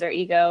wounds or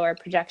ego or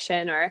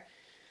projection or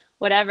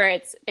whatever.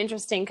 It's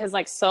interesting because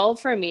like soul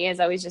for me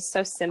is always just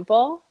so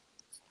simple.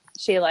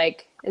 She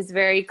like is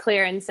very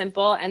clear and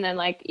simple. And then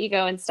like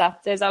ego and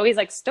stuff, there's always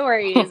like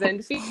stories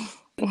and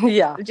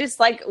just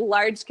like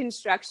large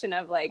construction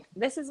of like,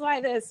 this is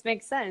why this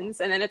makes sense.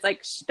 And then it's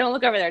like, shh, don't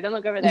look over there. Don't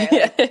look over there.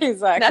 Yeah,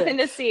 exactly. Nothing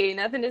to see.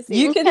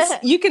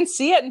 You can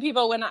see it in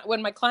people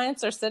when my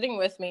clients are sitting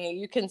with me,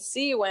 you can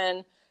see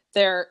when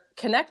they're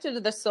connected to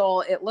the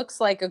soul, it looks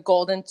like a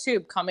golden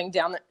tube coming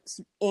down,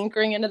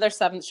 anchoring into their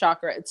seventh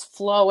chakra. It's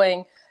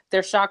flowing.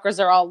 Their chakras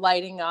are all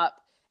lighting up.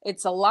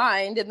 It's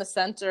aligned in the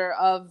center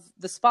of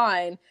the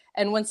spine.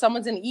 And when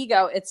someone's in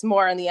ego, it's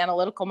more in the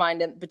analytical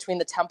mind and between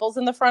the temples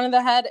in the front of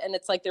the head. And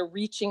it's like they're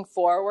reaching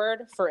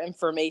forward for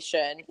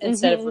information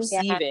instead of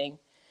receiving.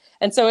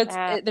 And so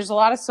there's a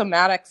lot of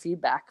somatic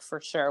feedback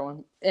for sure.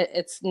 When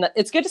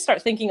it's good to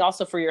start thinking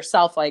also for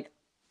yourself, like,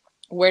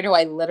 where do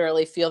I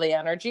literally feel the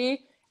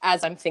energy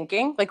as I'm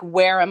thinking? Like,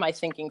 where am I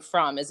thinking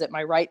from? Is it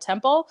my right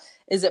temple?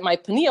 Is it my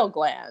pineal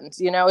gland?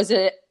 Is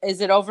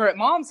it over at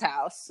mom's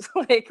house?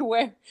 Like,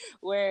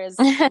 where's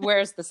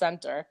the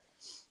center?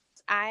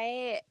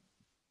 I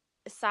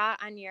saw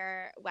on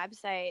your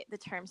website the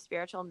term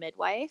spiritual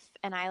midwife,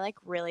 and I like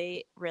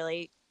really,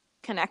 really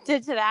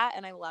connected to that,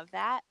 and I love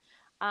that.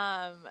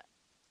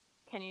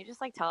 Can you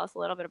just like tell us a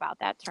little bit about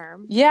that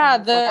term? Yeah,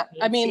 and, like, what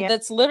that means to you?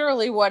 that's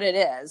literally what it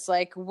is.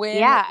 Like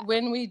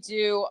when we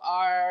do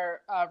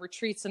our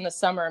retreats in the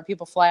summer and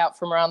people fly out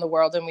from around the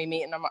world and we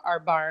meet in our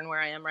barn where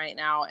I am right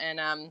now,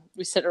 and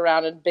we sit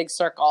around in a big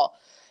circle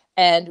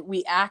and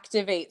we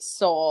activate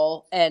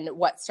soul, and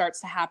what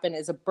starts to happen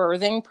is a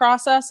birthing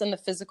process in the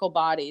physical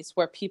bodies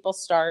where people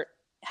start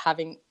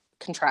having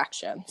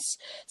contractions,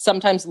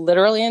 sometimes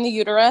literally in the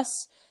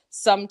uterus,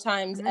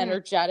 sometimes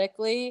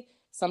energetically.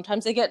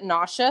 Sometimes they get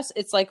nauseous.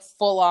 It's like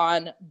full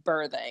on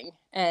birthing.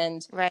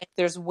 And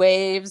there's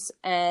waves.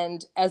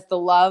 And as the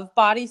love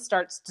body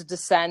starts to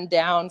descend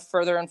down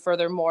further and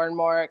further, more and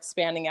more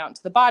expanding out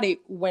into the body,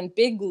 when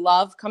big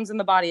love comes in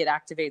the body, it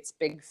activates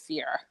big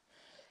fear.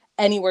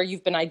 Anywhere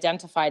you've been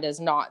identified as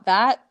not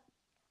that.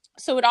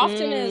 So it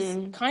often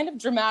is kind of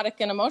dramatic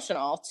and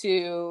emotional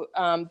to,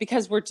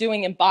 because we're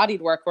doing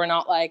embodied work. We're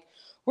not like,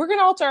 we're going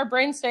to alter our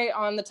brain state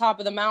on the top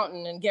of the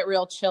mountain and get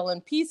real chill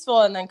and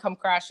peaceful and then come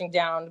crashing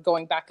down,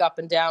 going back up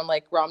and down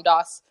like Ram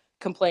Dass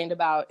complained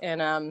about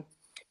in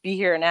Be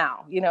Here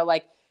Now, you know,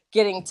 like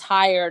getting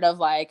tired of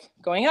like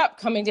going up,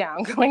 coming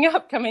down, going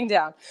up, coming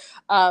down.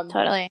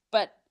 Totally.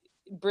 But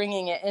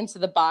bringing it into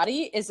the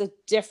body is a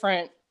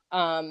different,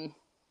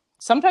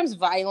 sometimes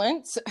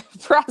violent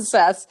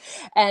process.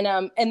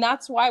 And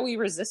that's why we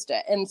resist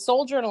it. And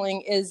soul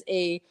journaling is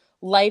a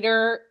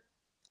lighter,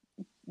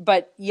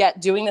 but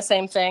yet doing the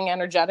same thing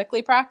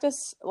energetically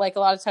practice. Like a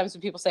lot of times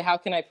when people say, how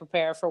can I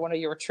prepare for one of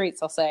your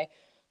retreats? I'll say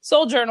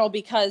soul journal,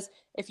 because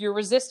if you're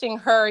resisting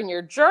her in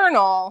your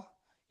journal,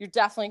 you're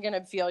definitely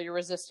going to feel you're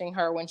resisting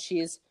her when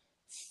she's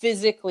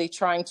physically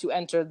trying to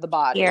enter the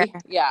body. Here.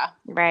 Yeah.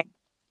 Right.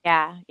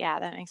 Yeah. Yeah.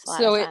 That makes a lot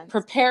of So sense. it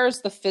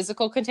prepares the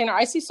physical container.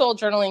 I see soul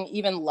journaling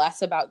even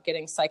less about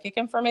getting psychic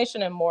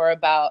information and more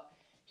about,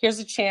 here's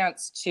a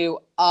chance to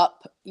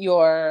up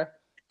your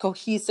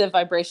cohesive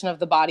vibration of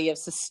the body, of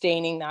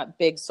sustaining that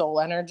big soul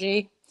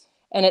energy.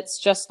 And it's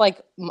just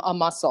like a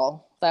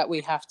muscle that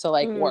we have to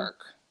like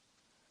work.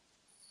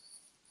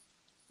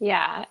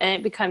 Yeah. And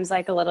it becomes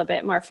like a little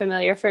bit more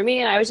familiar for me.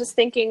 And I was just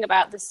thinking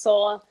about the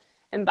soul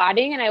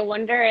embodying, and I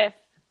wonder if,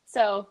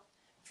 so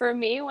for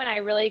me, when I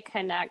really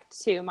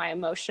connect to my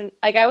emotion,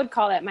 like I would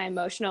call that my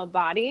emotional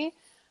body,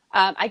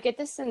 I get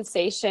this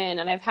sensation,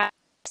 and I've had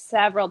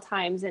several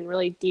times in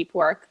really deep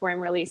work where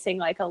I'm releasing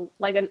like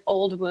an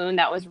old wound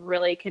that was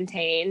really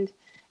contained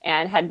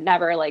and had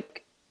never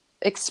like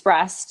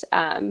expressed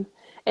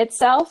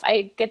itself.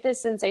 I get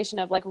this sensation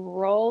of like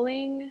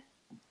rolling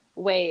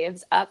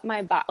waves up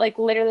my body. Like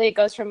literally it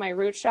goes from my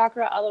root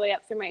chakra all the way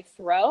up through my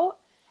throat.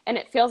 And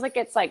it feels like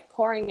it's like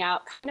pouring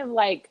out, kind of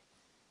like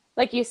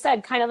you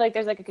said, kind of like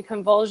there's like a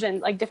convulsion,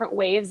 like different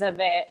waves of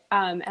it.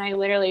 And I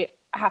literally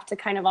have to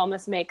kind of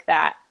almost make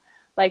that,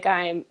 like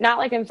I'm not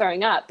like I'm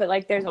throwing up, but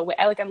like there's a way,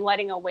 like I'm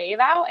letting a wave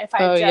out if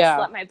I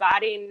let my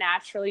body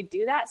naturally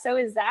do that. So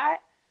is that,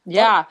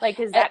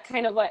 is that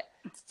kind of what?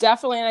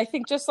 Definitely. And I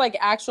think just like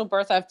actual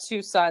birth, I have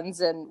 2 sons.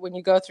 And when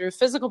you go through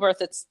physical birth,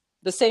 it's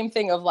the same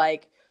thing of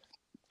like,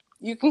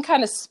 you can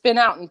kind of spin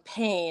out in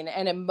pain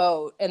and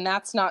emote, and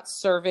that's not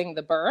serving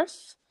the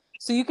birth.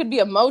 So you could be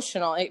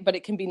emotional, but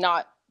it can be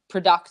not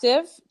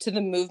productive to the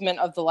movement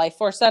of the life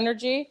force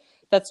energy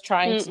that's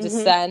trying to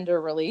descend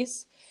or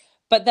release.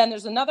 But then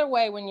there's another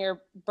way when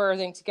you're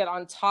birthing to get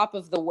on top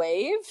of the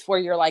wave, where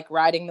you're like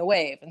riding the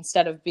wave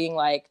instead of being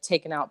like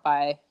taken out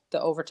by the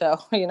overtow,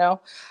 you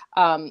know,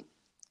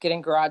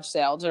 getting garage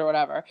sales or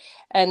whatever.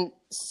 And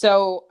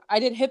so I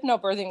did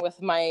hypnobirthing with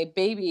my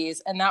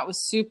babies, and that was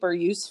super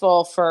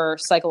useful for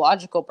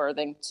psychological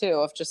birthing too,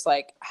 of just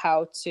like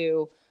how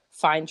to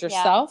find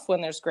yourself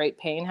when there's great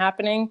pain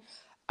happening.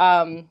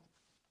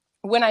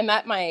 When I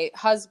met my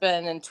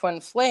husband and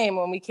twin flame,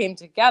 when we came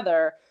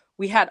together,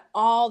 we had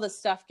all the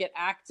stuff get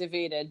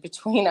activated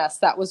between us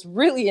that was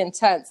really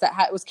intense,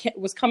 that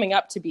was coming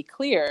up to be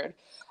cleared.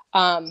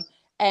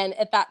 And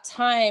at that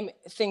time,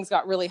 things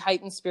got really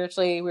heightened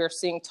spiritually. We were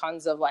seeing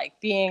tons of like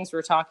beings. We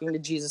were talking to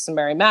Jesus and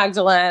Mary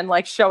Magdalene,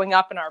 like showing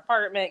up in our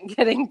apartment and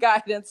getting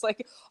guidance,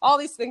 like all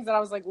these things that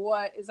I was like,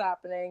 what is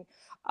happening?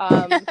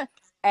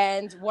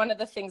 And one of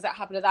the things that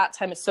happened at that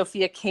time is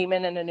Sophia came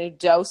in a new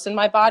dose in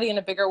my body in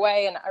a bigger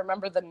way. And I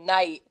remember the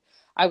night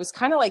I was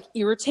kind of like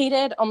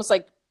irritated, almost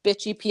like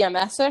bitchy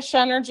PMS-ish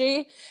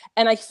energy.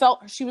 And I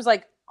felt she was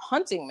like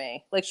hunting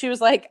me. Like she was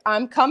like,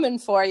 I'm coming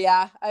for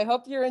ya. I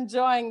hope you're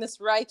enjoying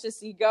this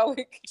righteous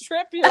egoic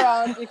trip you're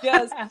on,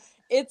 because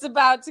it's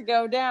about to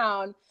go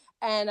down.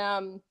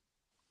 And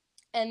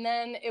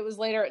then it was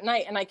later at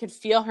night, and I could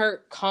feel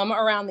her come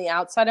around the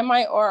outside of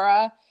my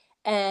aura.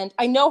 And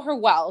I know her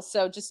well.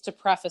 So just to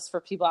preface for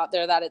people out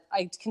there that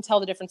I can tell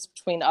the difference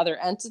between other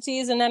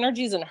entities and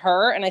energies and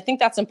her. And I think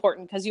that's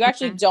important, because you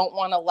actually don't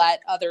want to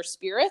let other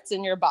spirits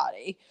in your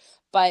body.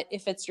 But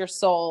if it's your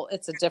soul,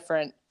 it's a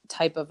different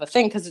type of a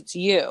thing, because it's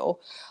you.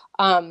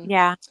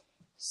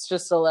 It's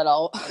just a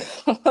little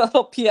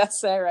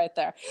PSA right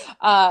there.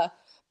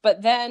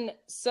 But then,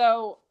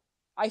 so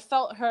I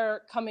felt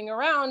her coming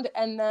around,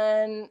 and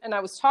I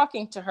was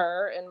talking to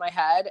her in my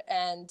head,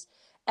 and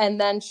And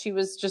then she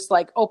was just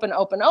like, open,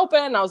 open,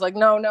 open. I was like,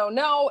 no, no,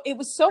 no. It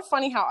was so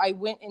funny how I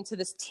went into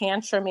this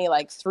tantrumy,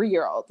 like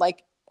 3-year-old,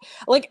 like,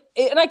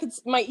 and I could,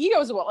 my ego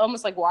was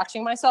almost like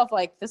watching myself,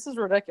 like, this is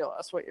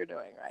ridiculous what you're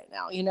doing right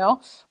now, you know?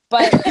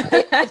 But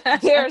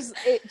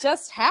it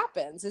just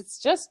happens.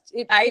 It's just,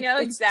 I know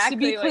exactly to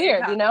be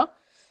cleared, you know?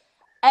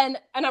 And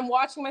I'm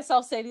watching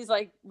myself say these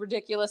like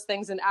ridiculous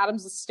things, and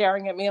Adam's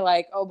staring at me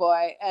like, oh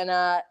boy. And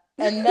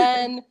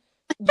then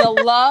the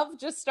love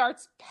just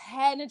starts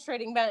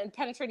penetrating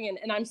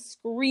and I'm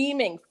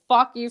screaming,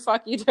 fuck you,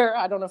 Tara.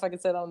 I don't know if I can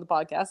say that on the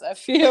podcast.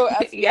 F you.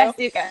 Yes,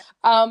 you can.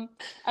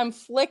 I'm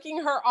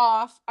flicking her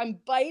off. I'm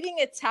biting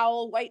a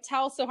white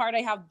towel so hard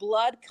I have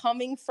blood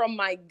coming from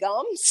my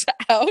gums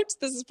out.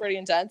 This is pretty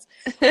intense.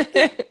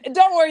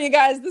 Don't worry, you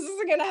guys. This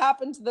isn't going to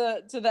happen to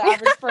the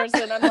average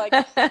person. I'm like,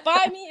 if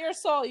I meet your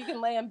soul, you can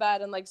lay in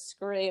bed and like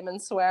scream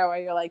and swear while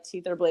your like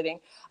teeth are bleeding.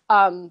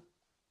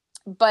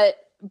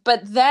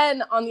 But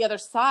then on the other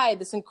side,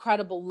 this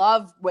incredible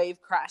love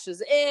wave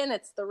crashes in.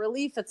 It's the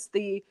relief. It's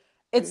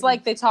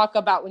like they talk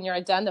about when you're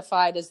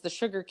identified as the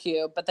sugar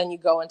cube, but then you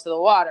go into the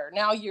water.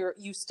 Now you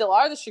still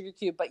are the sugar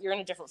cube, but you're in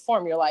a different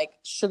form. You're like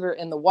sugar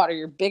in the water.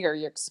 You're bigger.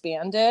 You're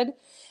expanded.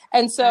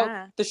 And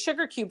so the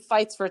sugar cube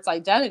fights for its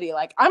identity.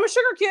 Like, I'm a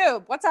sugar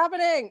cube. What's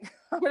happening?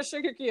 I'm a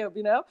sugar cube,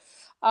 you know?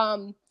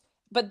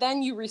 But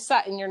then you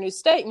reset in your new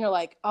state and you're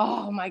like,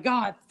 oh my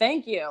God,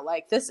 thank you.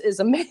 Like, this is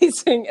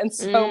amazing. And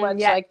so much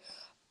like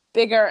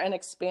bigger and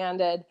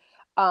expanded.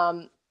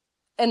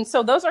 And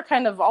so those are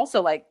kind of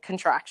also like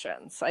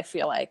contractions, I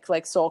feel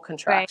like soul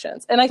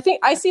contractions. Right. And I think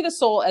I see the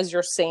soul as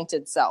your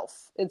sainted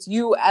self. It's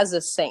you as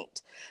a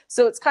saint.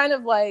 So it's kind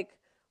of like,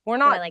 we're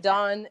not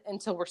done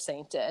until we're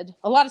sainted.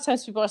 A lot of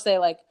times people say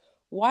like,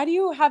 why do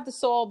you have the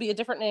soul be a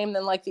different name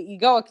than like the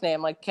egoic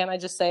name? Like, can I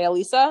just say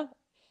Elisa?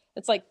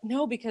 It's like,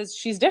 no, because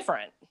she's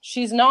different.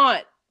 She's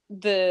not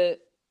the,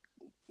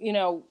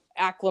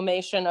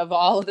 acclamation of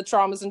all of the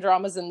traumas and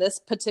dramas in this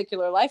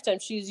particular lifetime.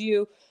 She's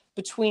you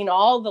between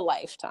all the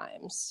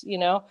lifetimes,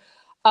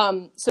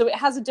 so it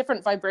has a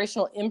different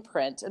vibrational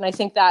imprint. And I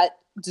think that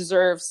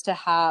deserves to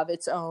have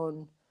its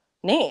own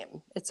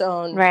name, its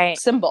own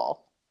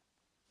symbol.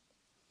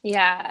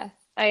 Yeah.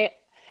 I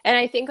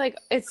think like,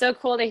 it's so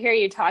cool to hear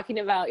you talking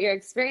about your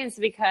experience,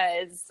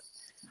 because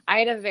I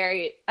had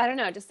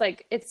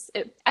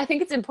I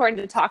think it's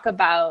important to talk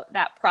about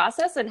that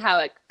process and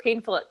how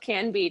painful it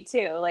can be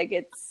too. Like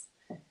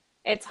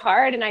it's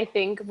hard. And I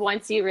think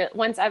once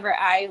ever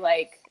I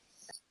like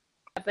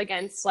up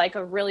against like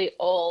a really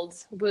old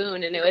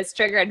wound, and it was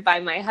triggered by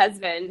my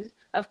husband,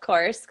 of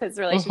course, because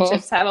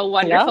relationships have a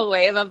wonderful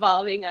way of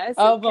evolving us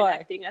and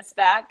connecting us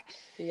back.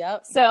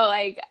 Yep. So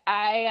like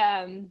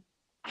I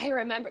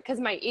remember, because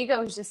my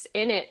ego was just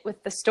in it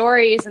with the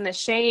stories and the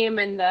shame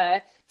and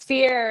the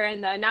fear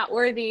and the not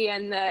worthy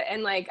and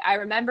like I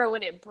remember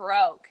when it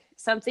broke,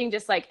 something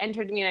just like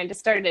entered me and I just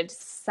started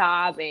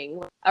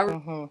sobbing.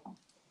 I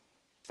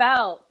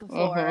felt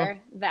before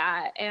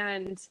that,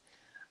 and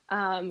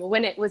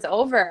when it was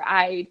over,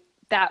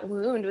 that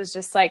wound was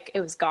just like,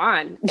 it was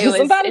gone. It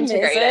Isn't was that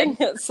integrated. Amazing?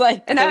 It's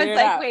like, and I was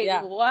like,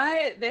 wait,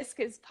 what? This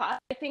is possible.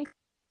 I think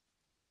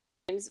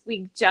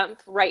we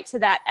jump right to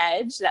that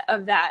edge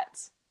of that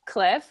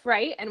cliff,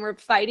 right? And we're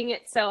fighting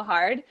it so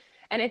hard.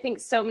 And I think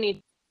so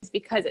many,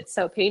 because it's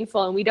so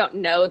painful and we don't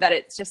know that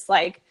it's just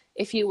like,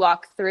 if you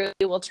walk through,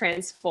 it will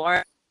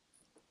transform.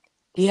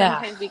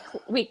 Yeah. Sometimes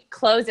we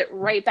close it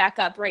right back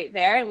up right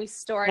there, and we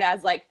store it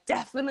as like,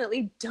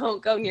 definitely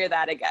don't go near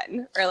that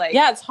again. Or like,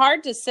 yeah, it's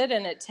hard to sit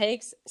in. It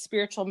takes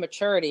spiritual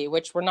maturity,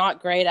 which we're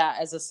not great at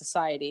as a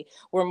society.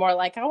 We're more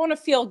like, I want to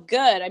feel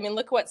good. I mean,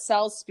 look what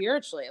sells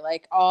spiritually.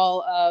 Like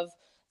all of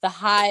the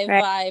high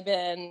vibe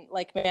and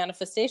like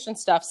manifestation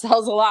stuff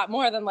sells a lot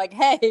more than like,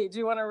 hey, do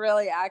you want to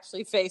really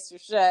actually face your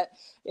shit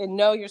and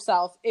know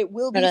yourself? It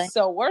will be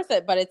so worth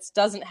it, but it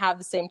doesn't have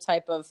the same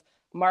type of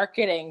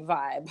marketing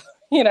vibe,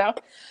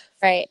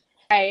 Right.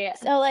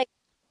 So like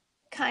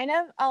kind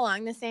of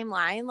along the same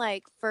line,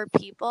 like for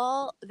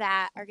people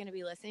that are going to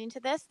be listening to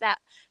this that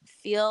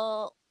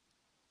feel,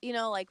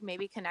 like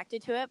maybe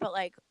connected to it, but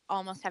like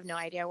almost have no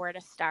idea where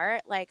to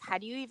start. Like, how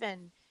do you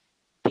even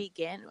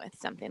begin with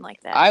something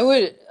like this?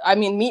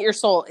 Meet Your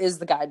Soul is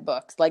the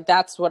guidebook. Like,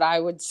 that's what I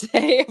would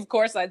say. Of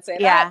course I'd say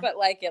that, but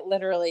like, it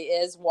literally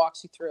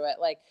walks you through it.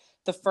 Like,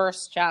 the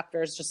first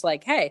chapter is just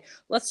like, hey,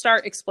 let's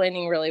start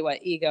explaining really what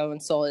ego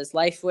and soul is,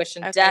 life wish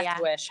and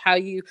death wish, how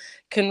you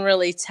can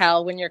really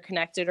tell when you're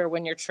connected or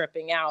when you're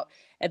tripping out.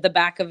 At the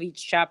back of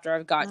each chapter,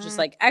 I've got just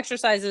like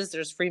exercises.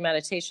 There's free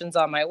meditations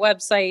on my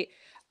website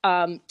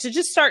to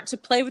just start to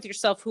play with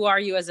yourself. Who are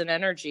you as an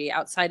energy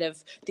outside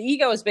of the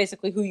ego? Is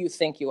basically who you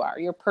think you are,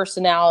 your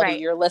personality,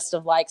 your list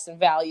of likes and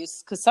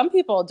values. Because some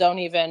people don't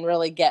even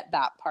really get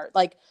that part,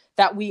 like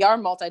that we are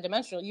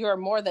multidimensional. You are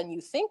more than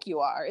you think you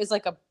are is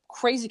like a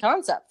crazy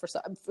concept for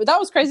some. That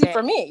was crazy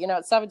for me,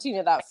 at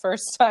 17, that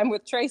first time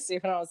with Tracy,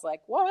 when I was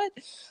like, what?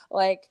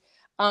 Like,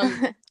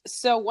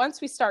 so once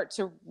we start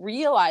to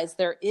realize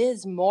there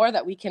is more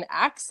that we can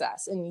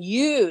access and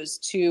use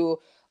to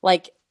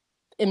like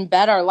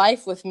embed our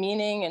life with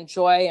meaning and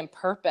joy and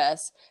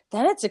purpose,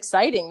 then it's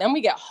exciting. Then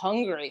we get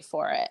hungry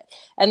for it.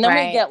 And then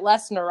we get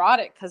less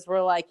neurotic because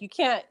we're like,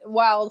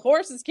 wild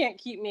horses can't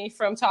keep me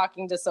from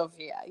talking to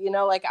Sophia.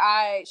 Like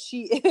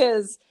she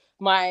is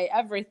my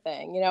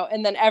everything,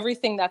 and then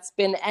everything that's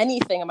been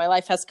anything in my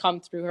life has come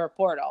through her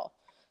portal.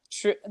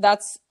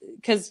 That's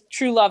because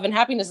true love and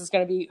happiness is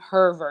going to be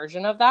her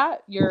version of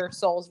that, your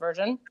soul's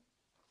version.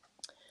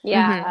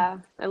 Yeah,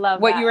 I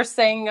love what you were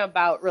saying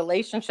about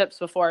relationships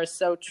before is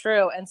so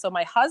true. And so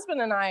my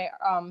husband and I,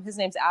 his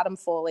name's Adam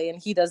Foley, and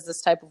he does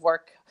this type of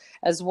work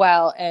as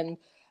well. And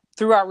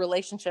through our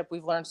relationship,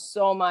 we've learned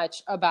so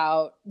much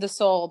about the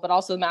soul, but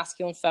also the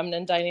masculine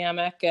feminine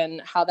dynamic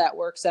and how that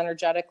works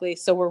energetically.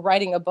 So we're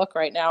writing a book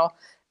right now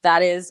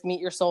that is Meet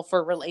Your Soul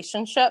for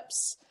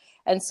Relationships.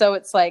 And so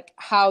it's like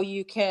how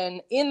you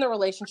can, in the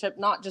relationship,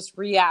 not just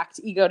react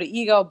ego to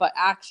ego, but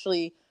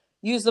actually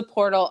use the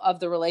portal of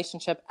the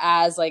relationship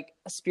as like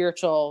a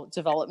spiritual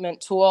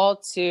development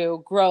tool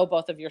to grow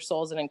both of your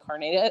souls and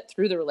incarnate it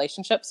through the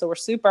relationship. So we're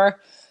super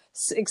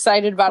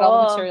excited about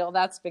all the material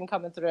that's been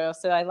coming through.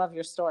 So I love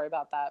your story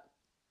about that.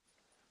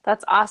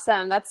 That's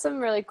awesome. That's some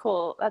really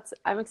cool.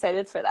 I'm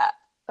excited for that.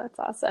 That's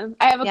awesome.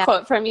 I have a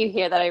quote from you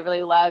here that I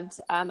really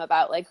loved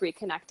about like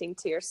reconnecting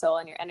to your soul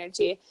and your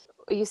energy.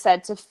 You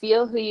said to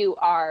feel who you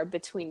are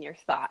between your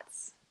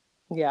thoughts.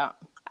 Yeah.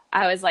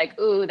 I was like,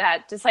 ooh,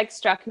 that just like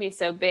struck me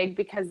so big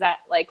because that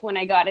like when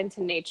I got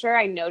into nature,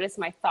 I noticed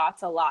my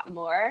thoughts a lot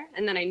more.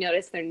 And then I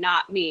noticed they're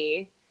not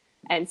me.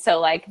 And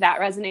so like that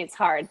resonates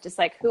hard, just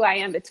like who I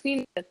am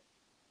between the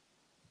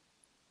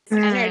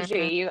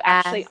energy. You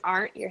actually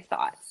aren't your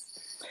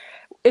thoughts.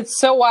 It's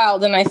so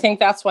wild. And I think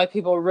that's why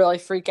people really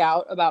freak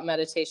out about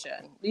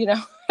meditation.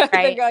 I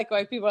think like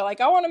why people are like,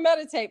 I want to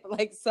meditate. But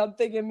like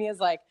something in me is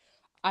like,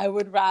 I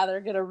would rather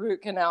get a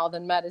root canal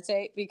than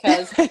meditate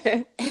because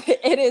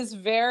it is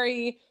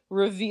very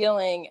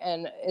revealing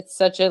and it's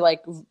such a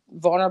like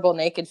vulnerable,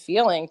 naked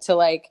feeling to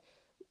like,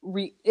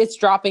 it's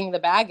dropping the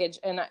baggage.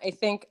 And I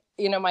think,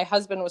 my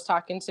husband was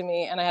talking to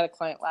me and I had a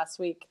client last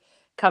week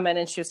come in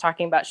and she was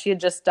talking about, she had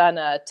just done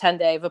a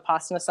 10-day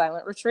Vipassana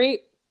silent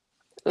retreat.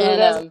 Ooh,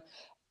 and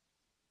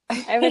I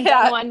haven't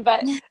done one,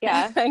 but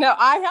yeah. I know.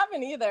 I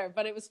haven't either,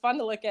 but it was fun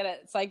to look at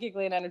it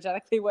psychically and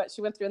energetically what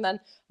she went through. And then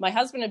my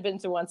husband had been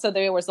to one. So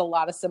there was a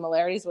lot of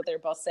similarities, what they were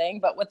both saying.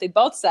 But what they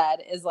both said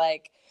is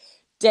like,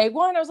 day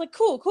one, I was like,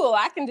 cool,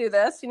 I can do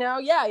this,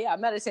 yeah,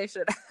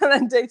 meditation. And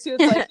then day two,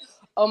 it's like,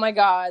 oh my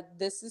God,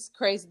 this is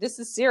crazy. This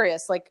is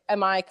serious. Like,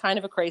 am I kind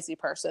of a crazy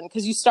person?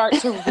 Because you start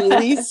to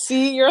really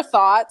see your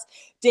thoughts.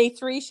 Day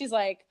three, she's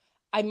like,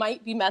 I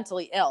might be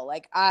mentally ill.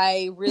 Like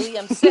I really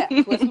am sick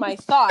with my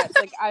thoughts.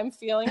 Like I'm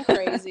feeling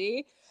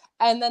crazy.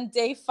 And then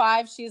day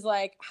 5, she's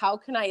like, how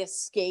can I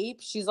escape?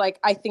 She's like,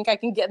 I think I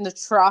can get in the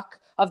truck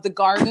of the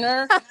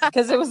gardener.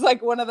 Cause it was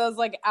like one of those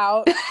like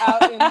out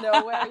in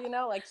nowhere,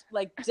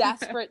 like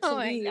desperate to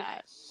leave.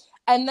 God.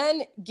 And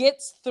then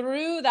gets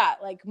through that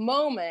like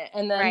moment.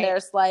 And then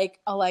there's like,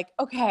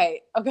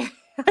 okay,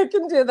 I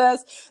can do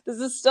this. This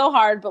is still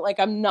hard, but like,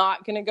 I'm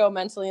not going to go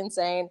mentally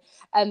insane.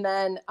 And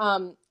then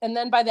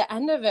by the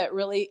end of it,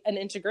 really an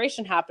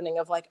integration happening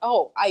of like,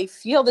 oh, I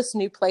feel this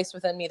new place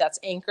within me that's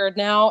anchored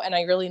now. And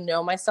I really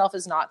know myself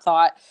is not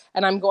thought.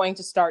 And I'm going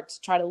to start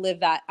to try to live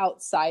that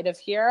outside of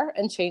here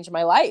and change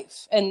my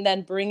life. And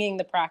then bringing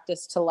the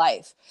practice to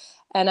life.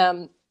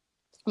 And,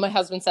 my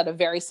husband said a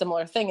very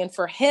similar thing. And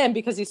for him,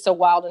 because he's so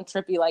wild and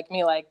trippy like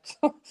me, like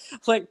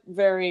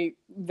very,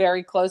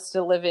 very close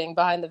to living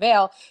behind the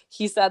veil,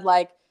 he said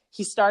like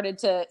he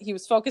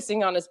was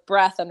focusing on his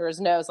breath under his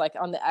nose, like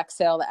on the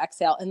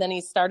exhale. And then he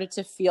started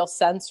to feel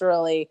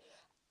sensorily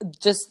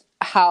just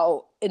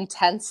how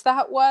intense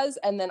that was.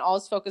 And then all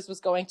his focus was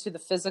going to the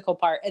physical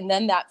part. And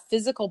then that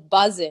physical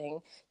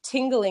buzzing,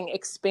 tingling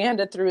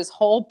expanded through his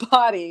whole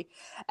body.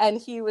 And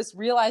he was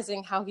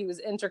realizing how he was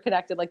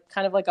interconnected, like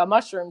kind of like a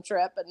mushroom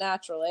trip, but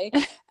naturally.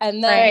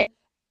 And then,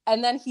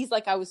 and then he's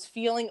like, I was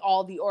feeling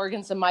all the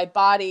organs in my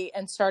body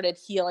and started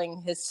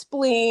healing his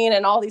spleen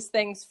and all these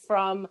things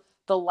from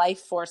the life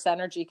force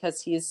energy.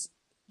 Cause he's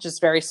just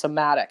very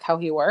somatic how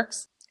he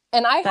works.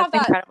 And I have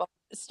that incredible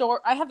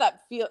I have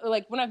that feel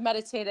like when I've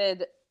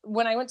meditated,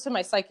 when I went to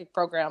my psychic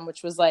program,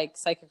 which was like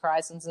Psychic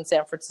Horizons in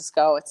San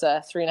Francisco, it's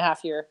a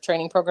 3.5-year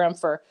training program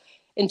for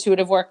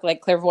intuitive work,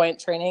 like clairvoyant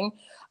training.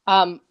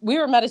 We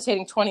were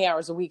meditating 20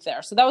 hours a week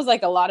there. So that was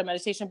like a lot of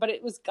meditation, but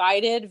it was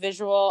guided,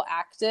 visual,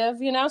 active,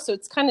 so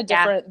it's kind of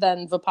different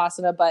than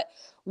Vipassana. But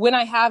when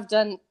I have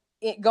done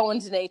it, go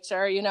into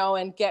nature,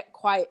 and get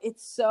quiet,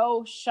 it's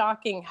so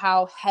shocking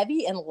how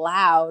heavy and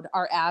loud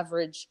our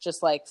average,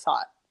 just like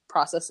thought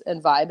process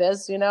and vibe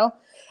is,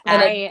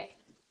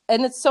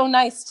 and it's so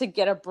nice to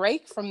get a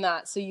break from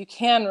that. So you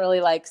can really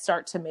like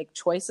start to make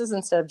choices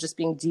instead of just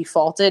being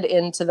defaulted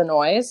into the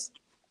noise.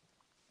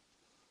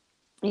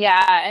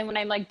 Yeah. And when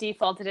I'm like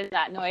defaulted in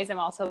that noise, I'm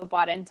also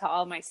bought into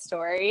all my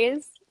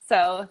stories.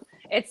 So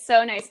it's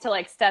so nice to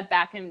like step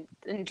back and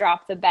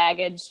drop the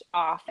baggage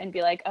off and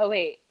be like, oh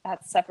wait,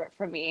 that's separate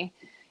from me.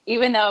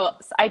 Even though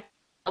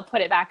I'll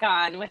put it back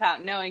on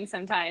without knowing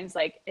sometimes,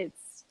 like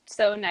it's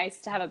so nice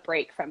to have a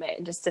break from it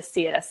and just to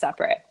see it as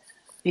separate.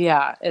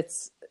 Yeah,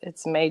 it's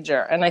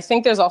major. And I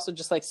think there's also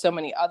just like so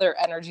many other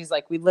energies.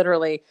 Like we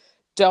literally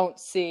don't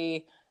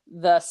see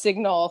the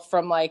signal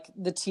from like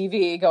the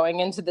TV going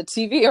into the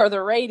TV or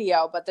the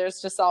radio, but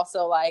there's just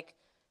also like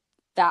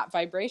that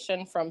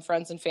vibration from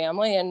friends and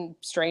family and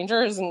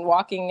strangers and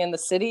walking in the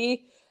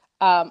city.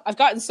 I've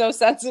gotten so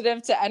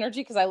sensitive to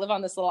energy because I live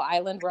on this little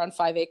island. We're on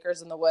 5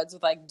 acres in the woods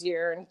with like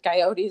deer and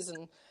coyotes,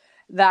 and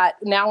that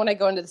now when I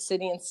go into the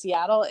city in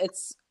Seattle,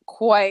 it's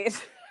quite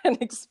an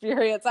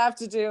experience. I have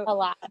to do a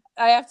lot.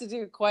 I have to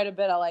do quite a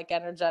bit of like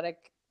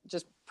energetic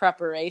just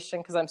preparation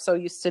because I'm so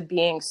used to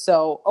being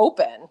so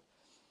open.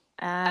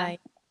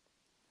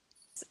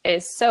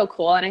 Is so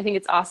cool. And I think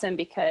it's awesome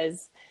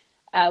because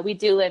we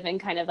do live in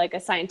kind of like a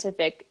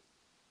scientific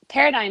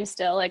paradigm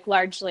still, like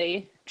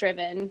largely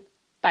driven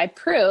by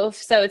proof.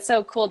 So it's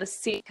so cool to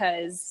see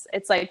because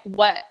it's like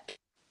what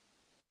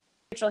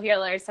spiritual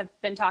healers have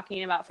been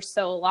talking about for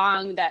so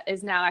long that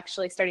is now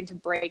actually starting to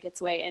break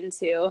its way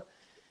into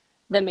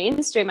the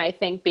mainstream, I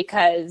think,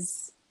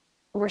 because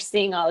we're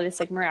seeing all this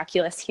like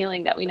miraculous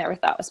healing that we never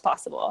thought was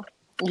possible.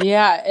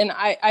 Yeah. And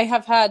I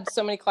have had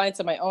so many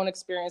clients in my own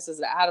experiences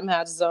that Adam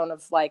has a zone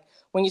of like,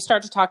 when you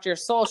start to talk to your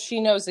soul,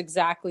 she knows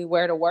exactly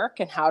where to work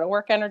and how to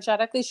work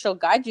energetically. She'll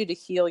guide you to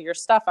heal your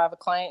stuff. I have a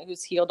client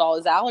who's healed all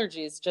his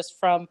allergies just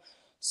from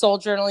soul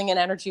journaling and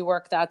energy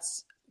work.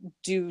 That's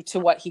due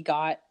to what he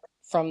got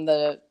from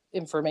the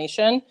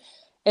information.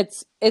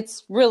 It's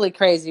really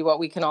crazy what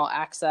we can all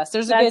access.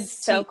 There's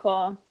so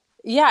cool.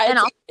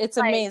 Yeah, it's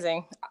like,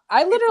 amazing.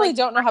 I literally like,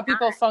 don't know how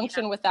people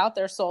function without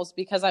their souls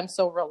because I'm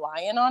so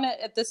reliant on it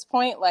at this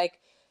point. Like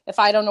if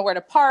I don't know where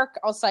to park,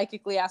 I'll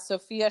psychically ask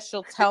Sophia.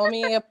 She'll tell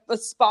me a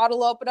spot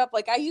will open up.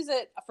 Like I use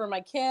it for my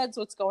kids.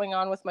 What's going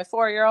on with my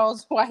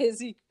 4-year-old? Why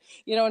is he,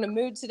 in a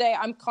mood today?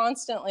 I'm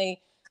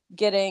constantly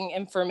getting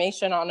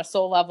information on a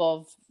soul level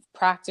of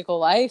practical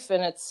life,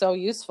 and it's so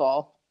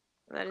useful.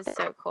 That is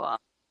so cool.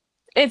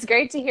 It's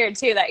great to hear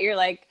too that you're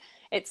like,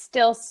 it's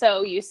still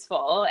so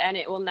useful and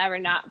it will never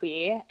not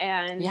be.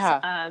 And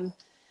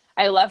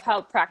I love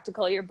how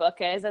practical your book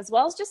is, as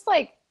well as just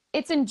like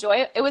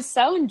it was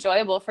so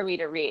enjoyable for me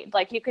to read.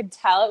 Like you could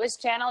tell it was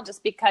channeled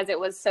just because it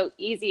was so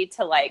easy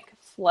to like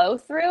flow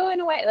through in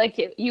a way. Like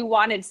you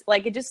wanted,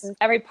 like it just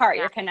every part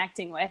you're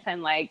connecting with,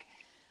 and like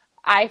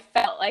I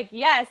felt like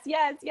yes,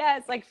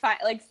 like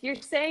like you're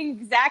saying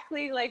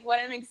exactly like what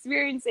I'm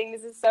experiencing.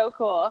 This is so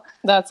cool.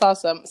 That's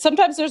awesome.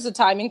 Sometimes there's a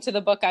timing to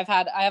the book. I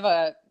have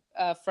a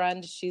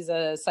friend, she's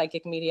a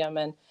psychic medium,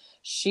 and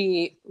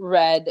she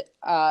read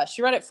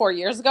it 4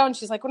 years ago, and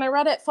she's like, when I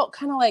read it, it felt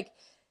kind of like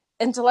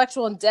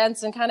intellectual and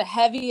dense and kind of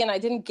heavy, and I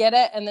didn't get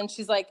it. And then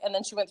she's like, and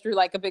then she went through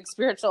like a big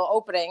spiritual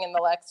opening in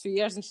the last few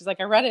years, and she's like,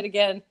 I read it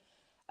again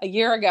a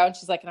year ago, and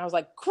she's like, and I was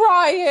like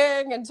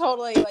crying and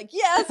totally like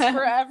yes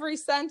for every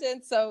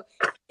sentence. So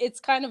it's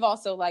kind of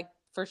also like,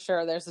 for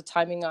sure there's a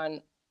timing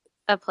on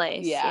a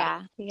place.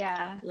 Yeah.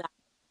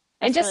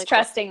 And just really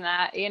trusting cool.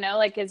 that,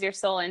 like, is your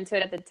soul into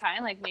it at the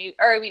time? Like maybe,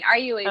 or I mean, are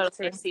you able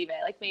to receive it?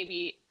 Like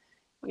maybe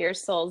your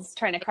soul's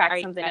trying to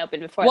crack something open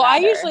before Well, that, I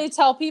usually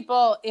tell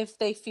people if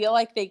they feel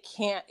like they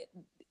can't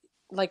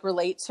like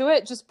relate to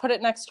it, just put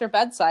it next to your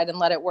bedside and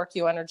let it work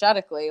you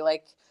energetically.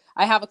 Like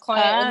I have a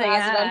client who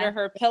has it under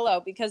her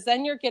pillow, because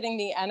then you're getting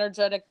the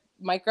energetic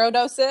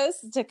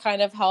microdoses to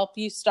kind of help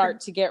you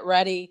start to get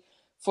ready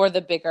for the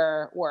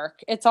bigger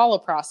work. It's all a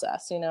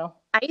process,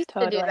 I used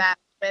to do that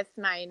with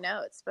my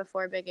notes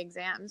before big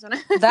exams. When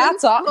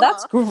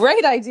that's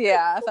great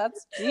idea.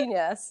 That's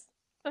genius.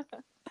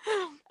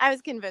 I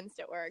was convinced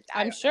it worked.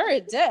 I'm sure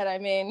it did. I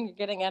mean, you're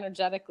getting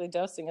energetically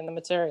dosing in the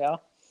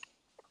material.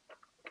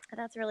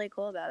 That's really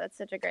cool, though. That's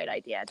such a great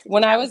idea.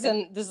 When I was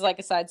this is like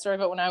a side story,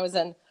 but when I was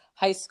in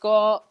high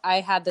school,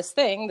 I had this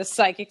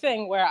psychic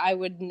thing where I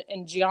would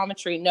in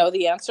geometry know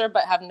the answer,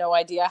 but have no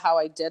idea how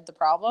I did the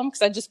problem,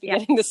 because I'd just be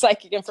getting the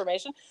psychic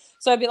information.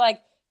 So I'd be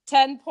like,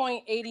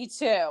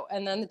 10.82,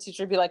 and then the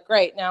teacher would be like,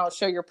 great, now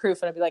show your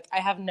proof. And I'd be like, I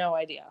have no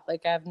idea.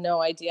 Like, I have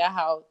no idea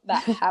how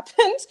that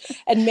happened.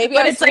 And maybe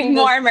but it's like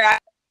more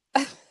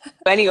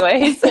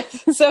anyways.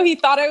 So he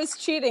thought I was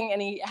cheating,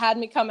 and he had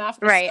me come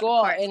after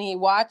school, and he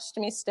watched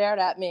me, stared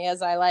at me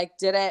as I like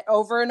did it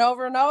over and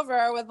over and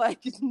over with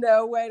like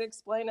no way to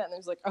explain it. And he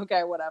was like,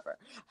 okay, whatever.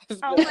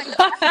 Oh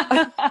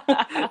my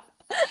God.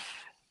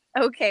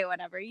 Okay,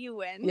 whatever, you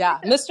win. Yeah.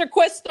 Mr.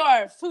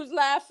 Quistorf, who's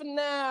laughing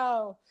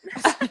now?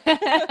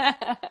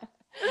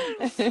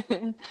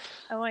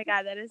 Oh my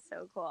God, that is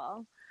so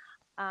cool.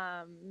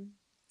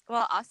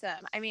 Well,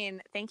 awesome. I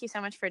mean, thank you so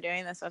much for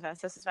doing this with us.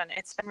 This is fun.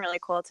 It's been really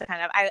cool to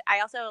kind of, I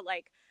also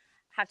like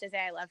have to say,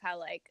 I love how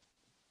like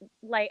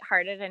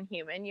lighthearted and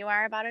human you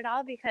are about it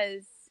all,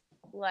 because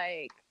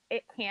like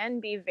it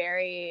can be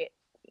very,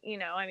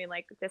 I mean,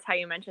 like just how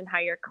you mentioned how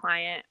your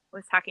client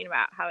was talking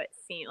about how it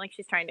seemed like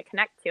she's trying to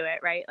connect to it,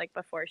 right? Like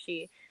before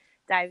she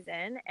dives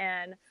in.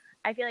 And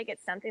I feel like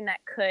it's something that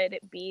could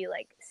be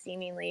like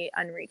seemingly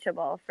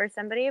unreachable for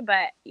somebody,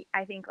 but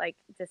I think like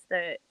just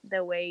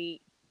the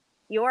way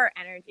your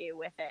energy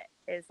with it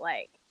is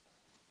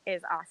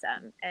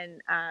awesome.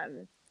 And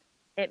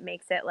it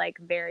makes it like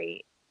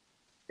very,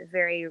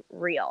 very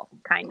real,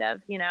 kind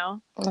of, you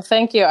know? Well,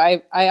 thank you.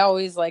 I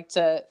always like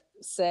to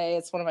say,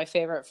 it's one of my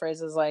favorite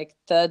phrases, like,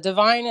 the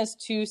divine is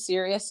too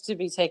serious to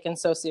be taken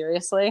so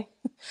seriously.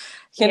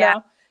 you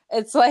know,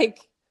 it's like,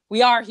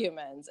 we are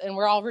humans and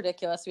we're all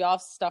ridiculous. We all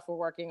have stuff we're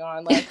working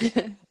on. Like,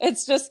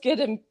 it's just good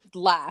to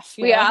laugh.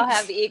 We all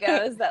have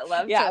egos that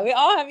love to. We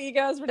all have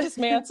egos. We're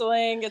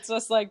dismantling. It's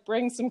just like,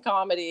 bring some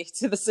comedy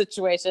to the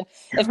situation.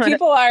 If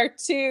people are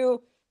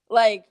too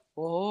like,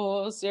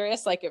 whoa,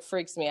 serious, like, it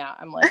freaks me out.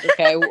 I'm like,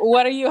 okay,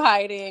 what are you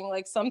hiding?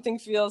 Like, something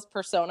feels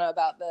persona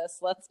about this.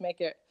 Let's make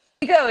it.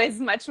 Ego is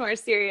much more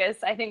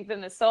serious, I think,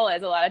 than the soul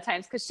is a lot of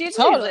times, because she's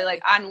usually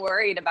like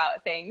unworried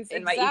about things,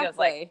 and my ego's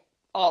like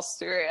all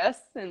serious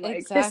and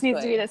like this needs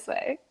to be this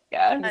way.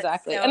 Yeah,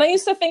 exactly. And I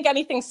used to think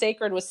anything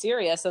sacred was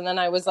serious, and then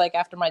I was like,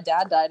 after my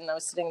dad died and I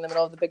was sitting in the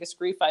middle of the biggest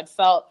grief I'd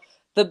felt,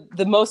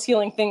 the most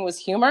healing thing was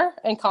humor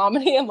and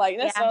comedy and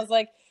lightness. So I was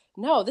like,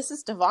 no, this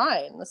is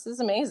divine. This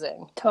is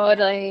amazing.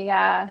 Totally.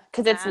 Yeah,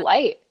 because it's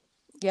light.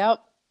 Yep.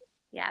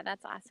 Yeah,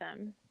 that's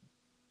awesome.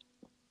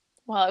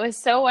 Well, it was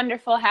so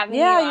wonderful having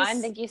you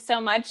on. Thank you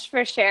so much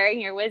for sharing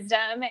your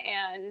wisdom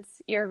and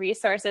your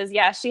resources.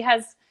 Yeah, she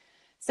has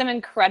some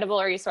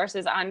incredible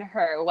resources on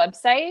her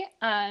website.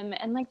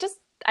 And like, just,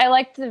 I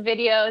liked the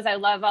videos. I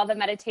love all the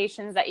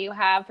meditations that you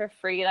have for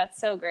free. That's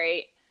so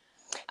great.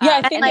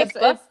 Yeah, I think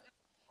like,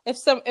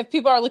 if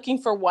people are looking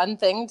for one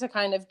thing to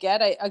kind of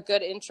get, a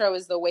good intro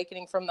is the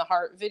Awakening from the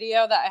Heart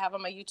video that I have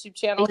on my YouTube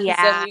channel. Because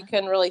then you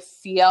can really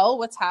feel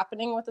what's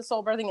happening with the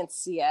soul birthing and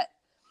see it.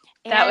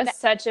 That was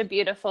such a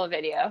beautiful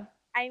video.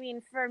 I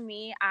mean, for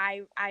me,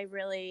 I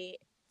really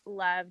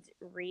loved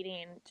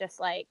reading just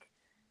like,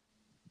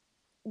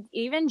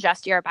 even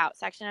just your about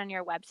section on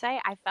your website.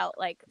 I felt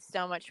like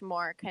so much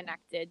more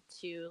connected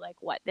to like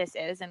what this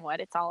is and what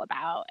it's all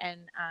about,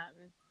 and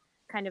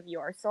kind of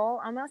your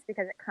soul almost,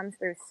 because it comes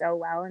through so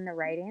well in the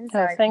writing.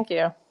 So thank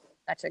you.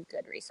 Such a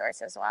good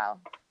resource as well.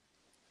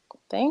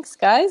 Thanks,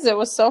 guys. It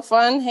was so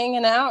fun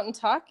hanging out and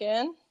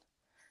talking.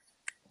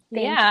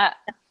 Thank you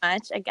so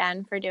much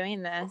again for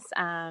doing this.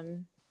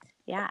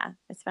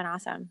 It's been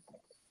awesome.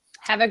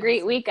 Have a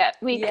great week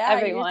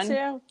everyone. You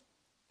too.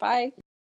 Bye.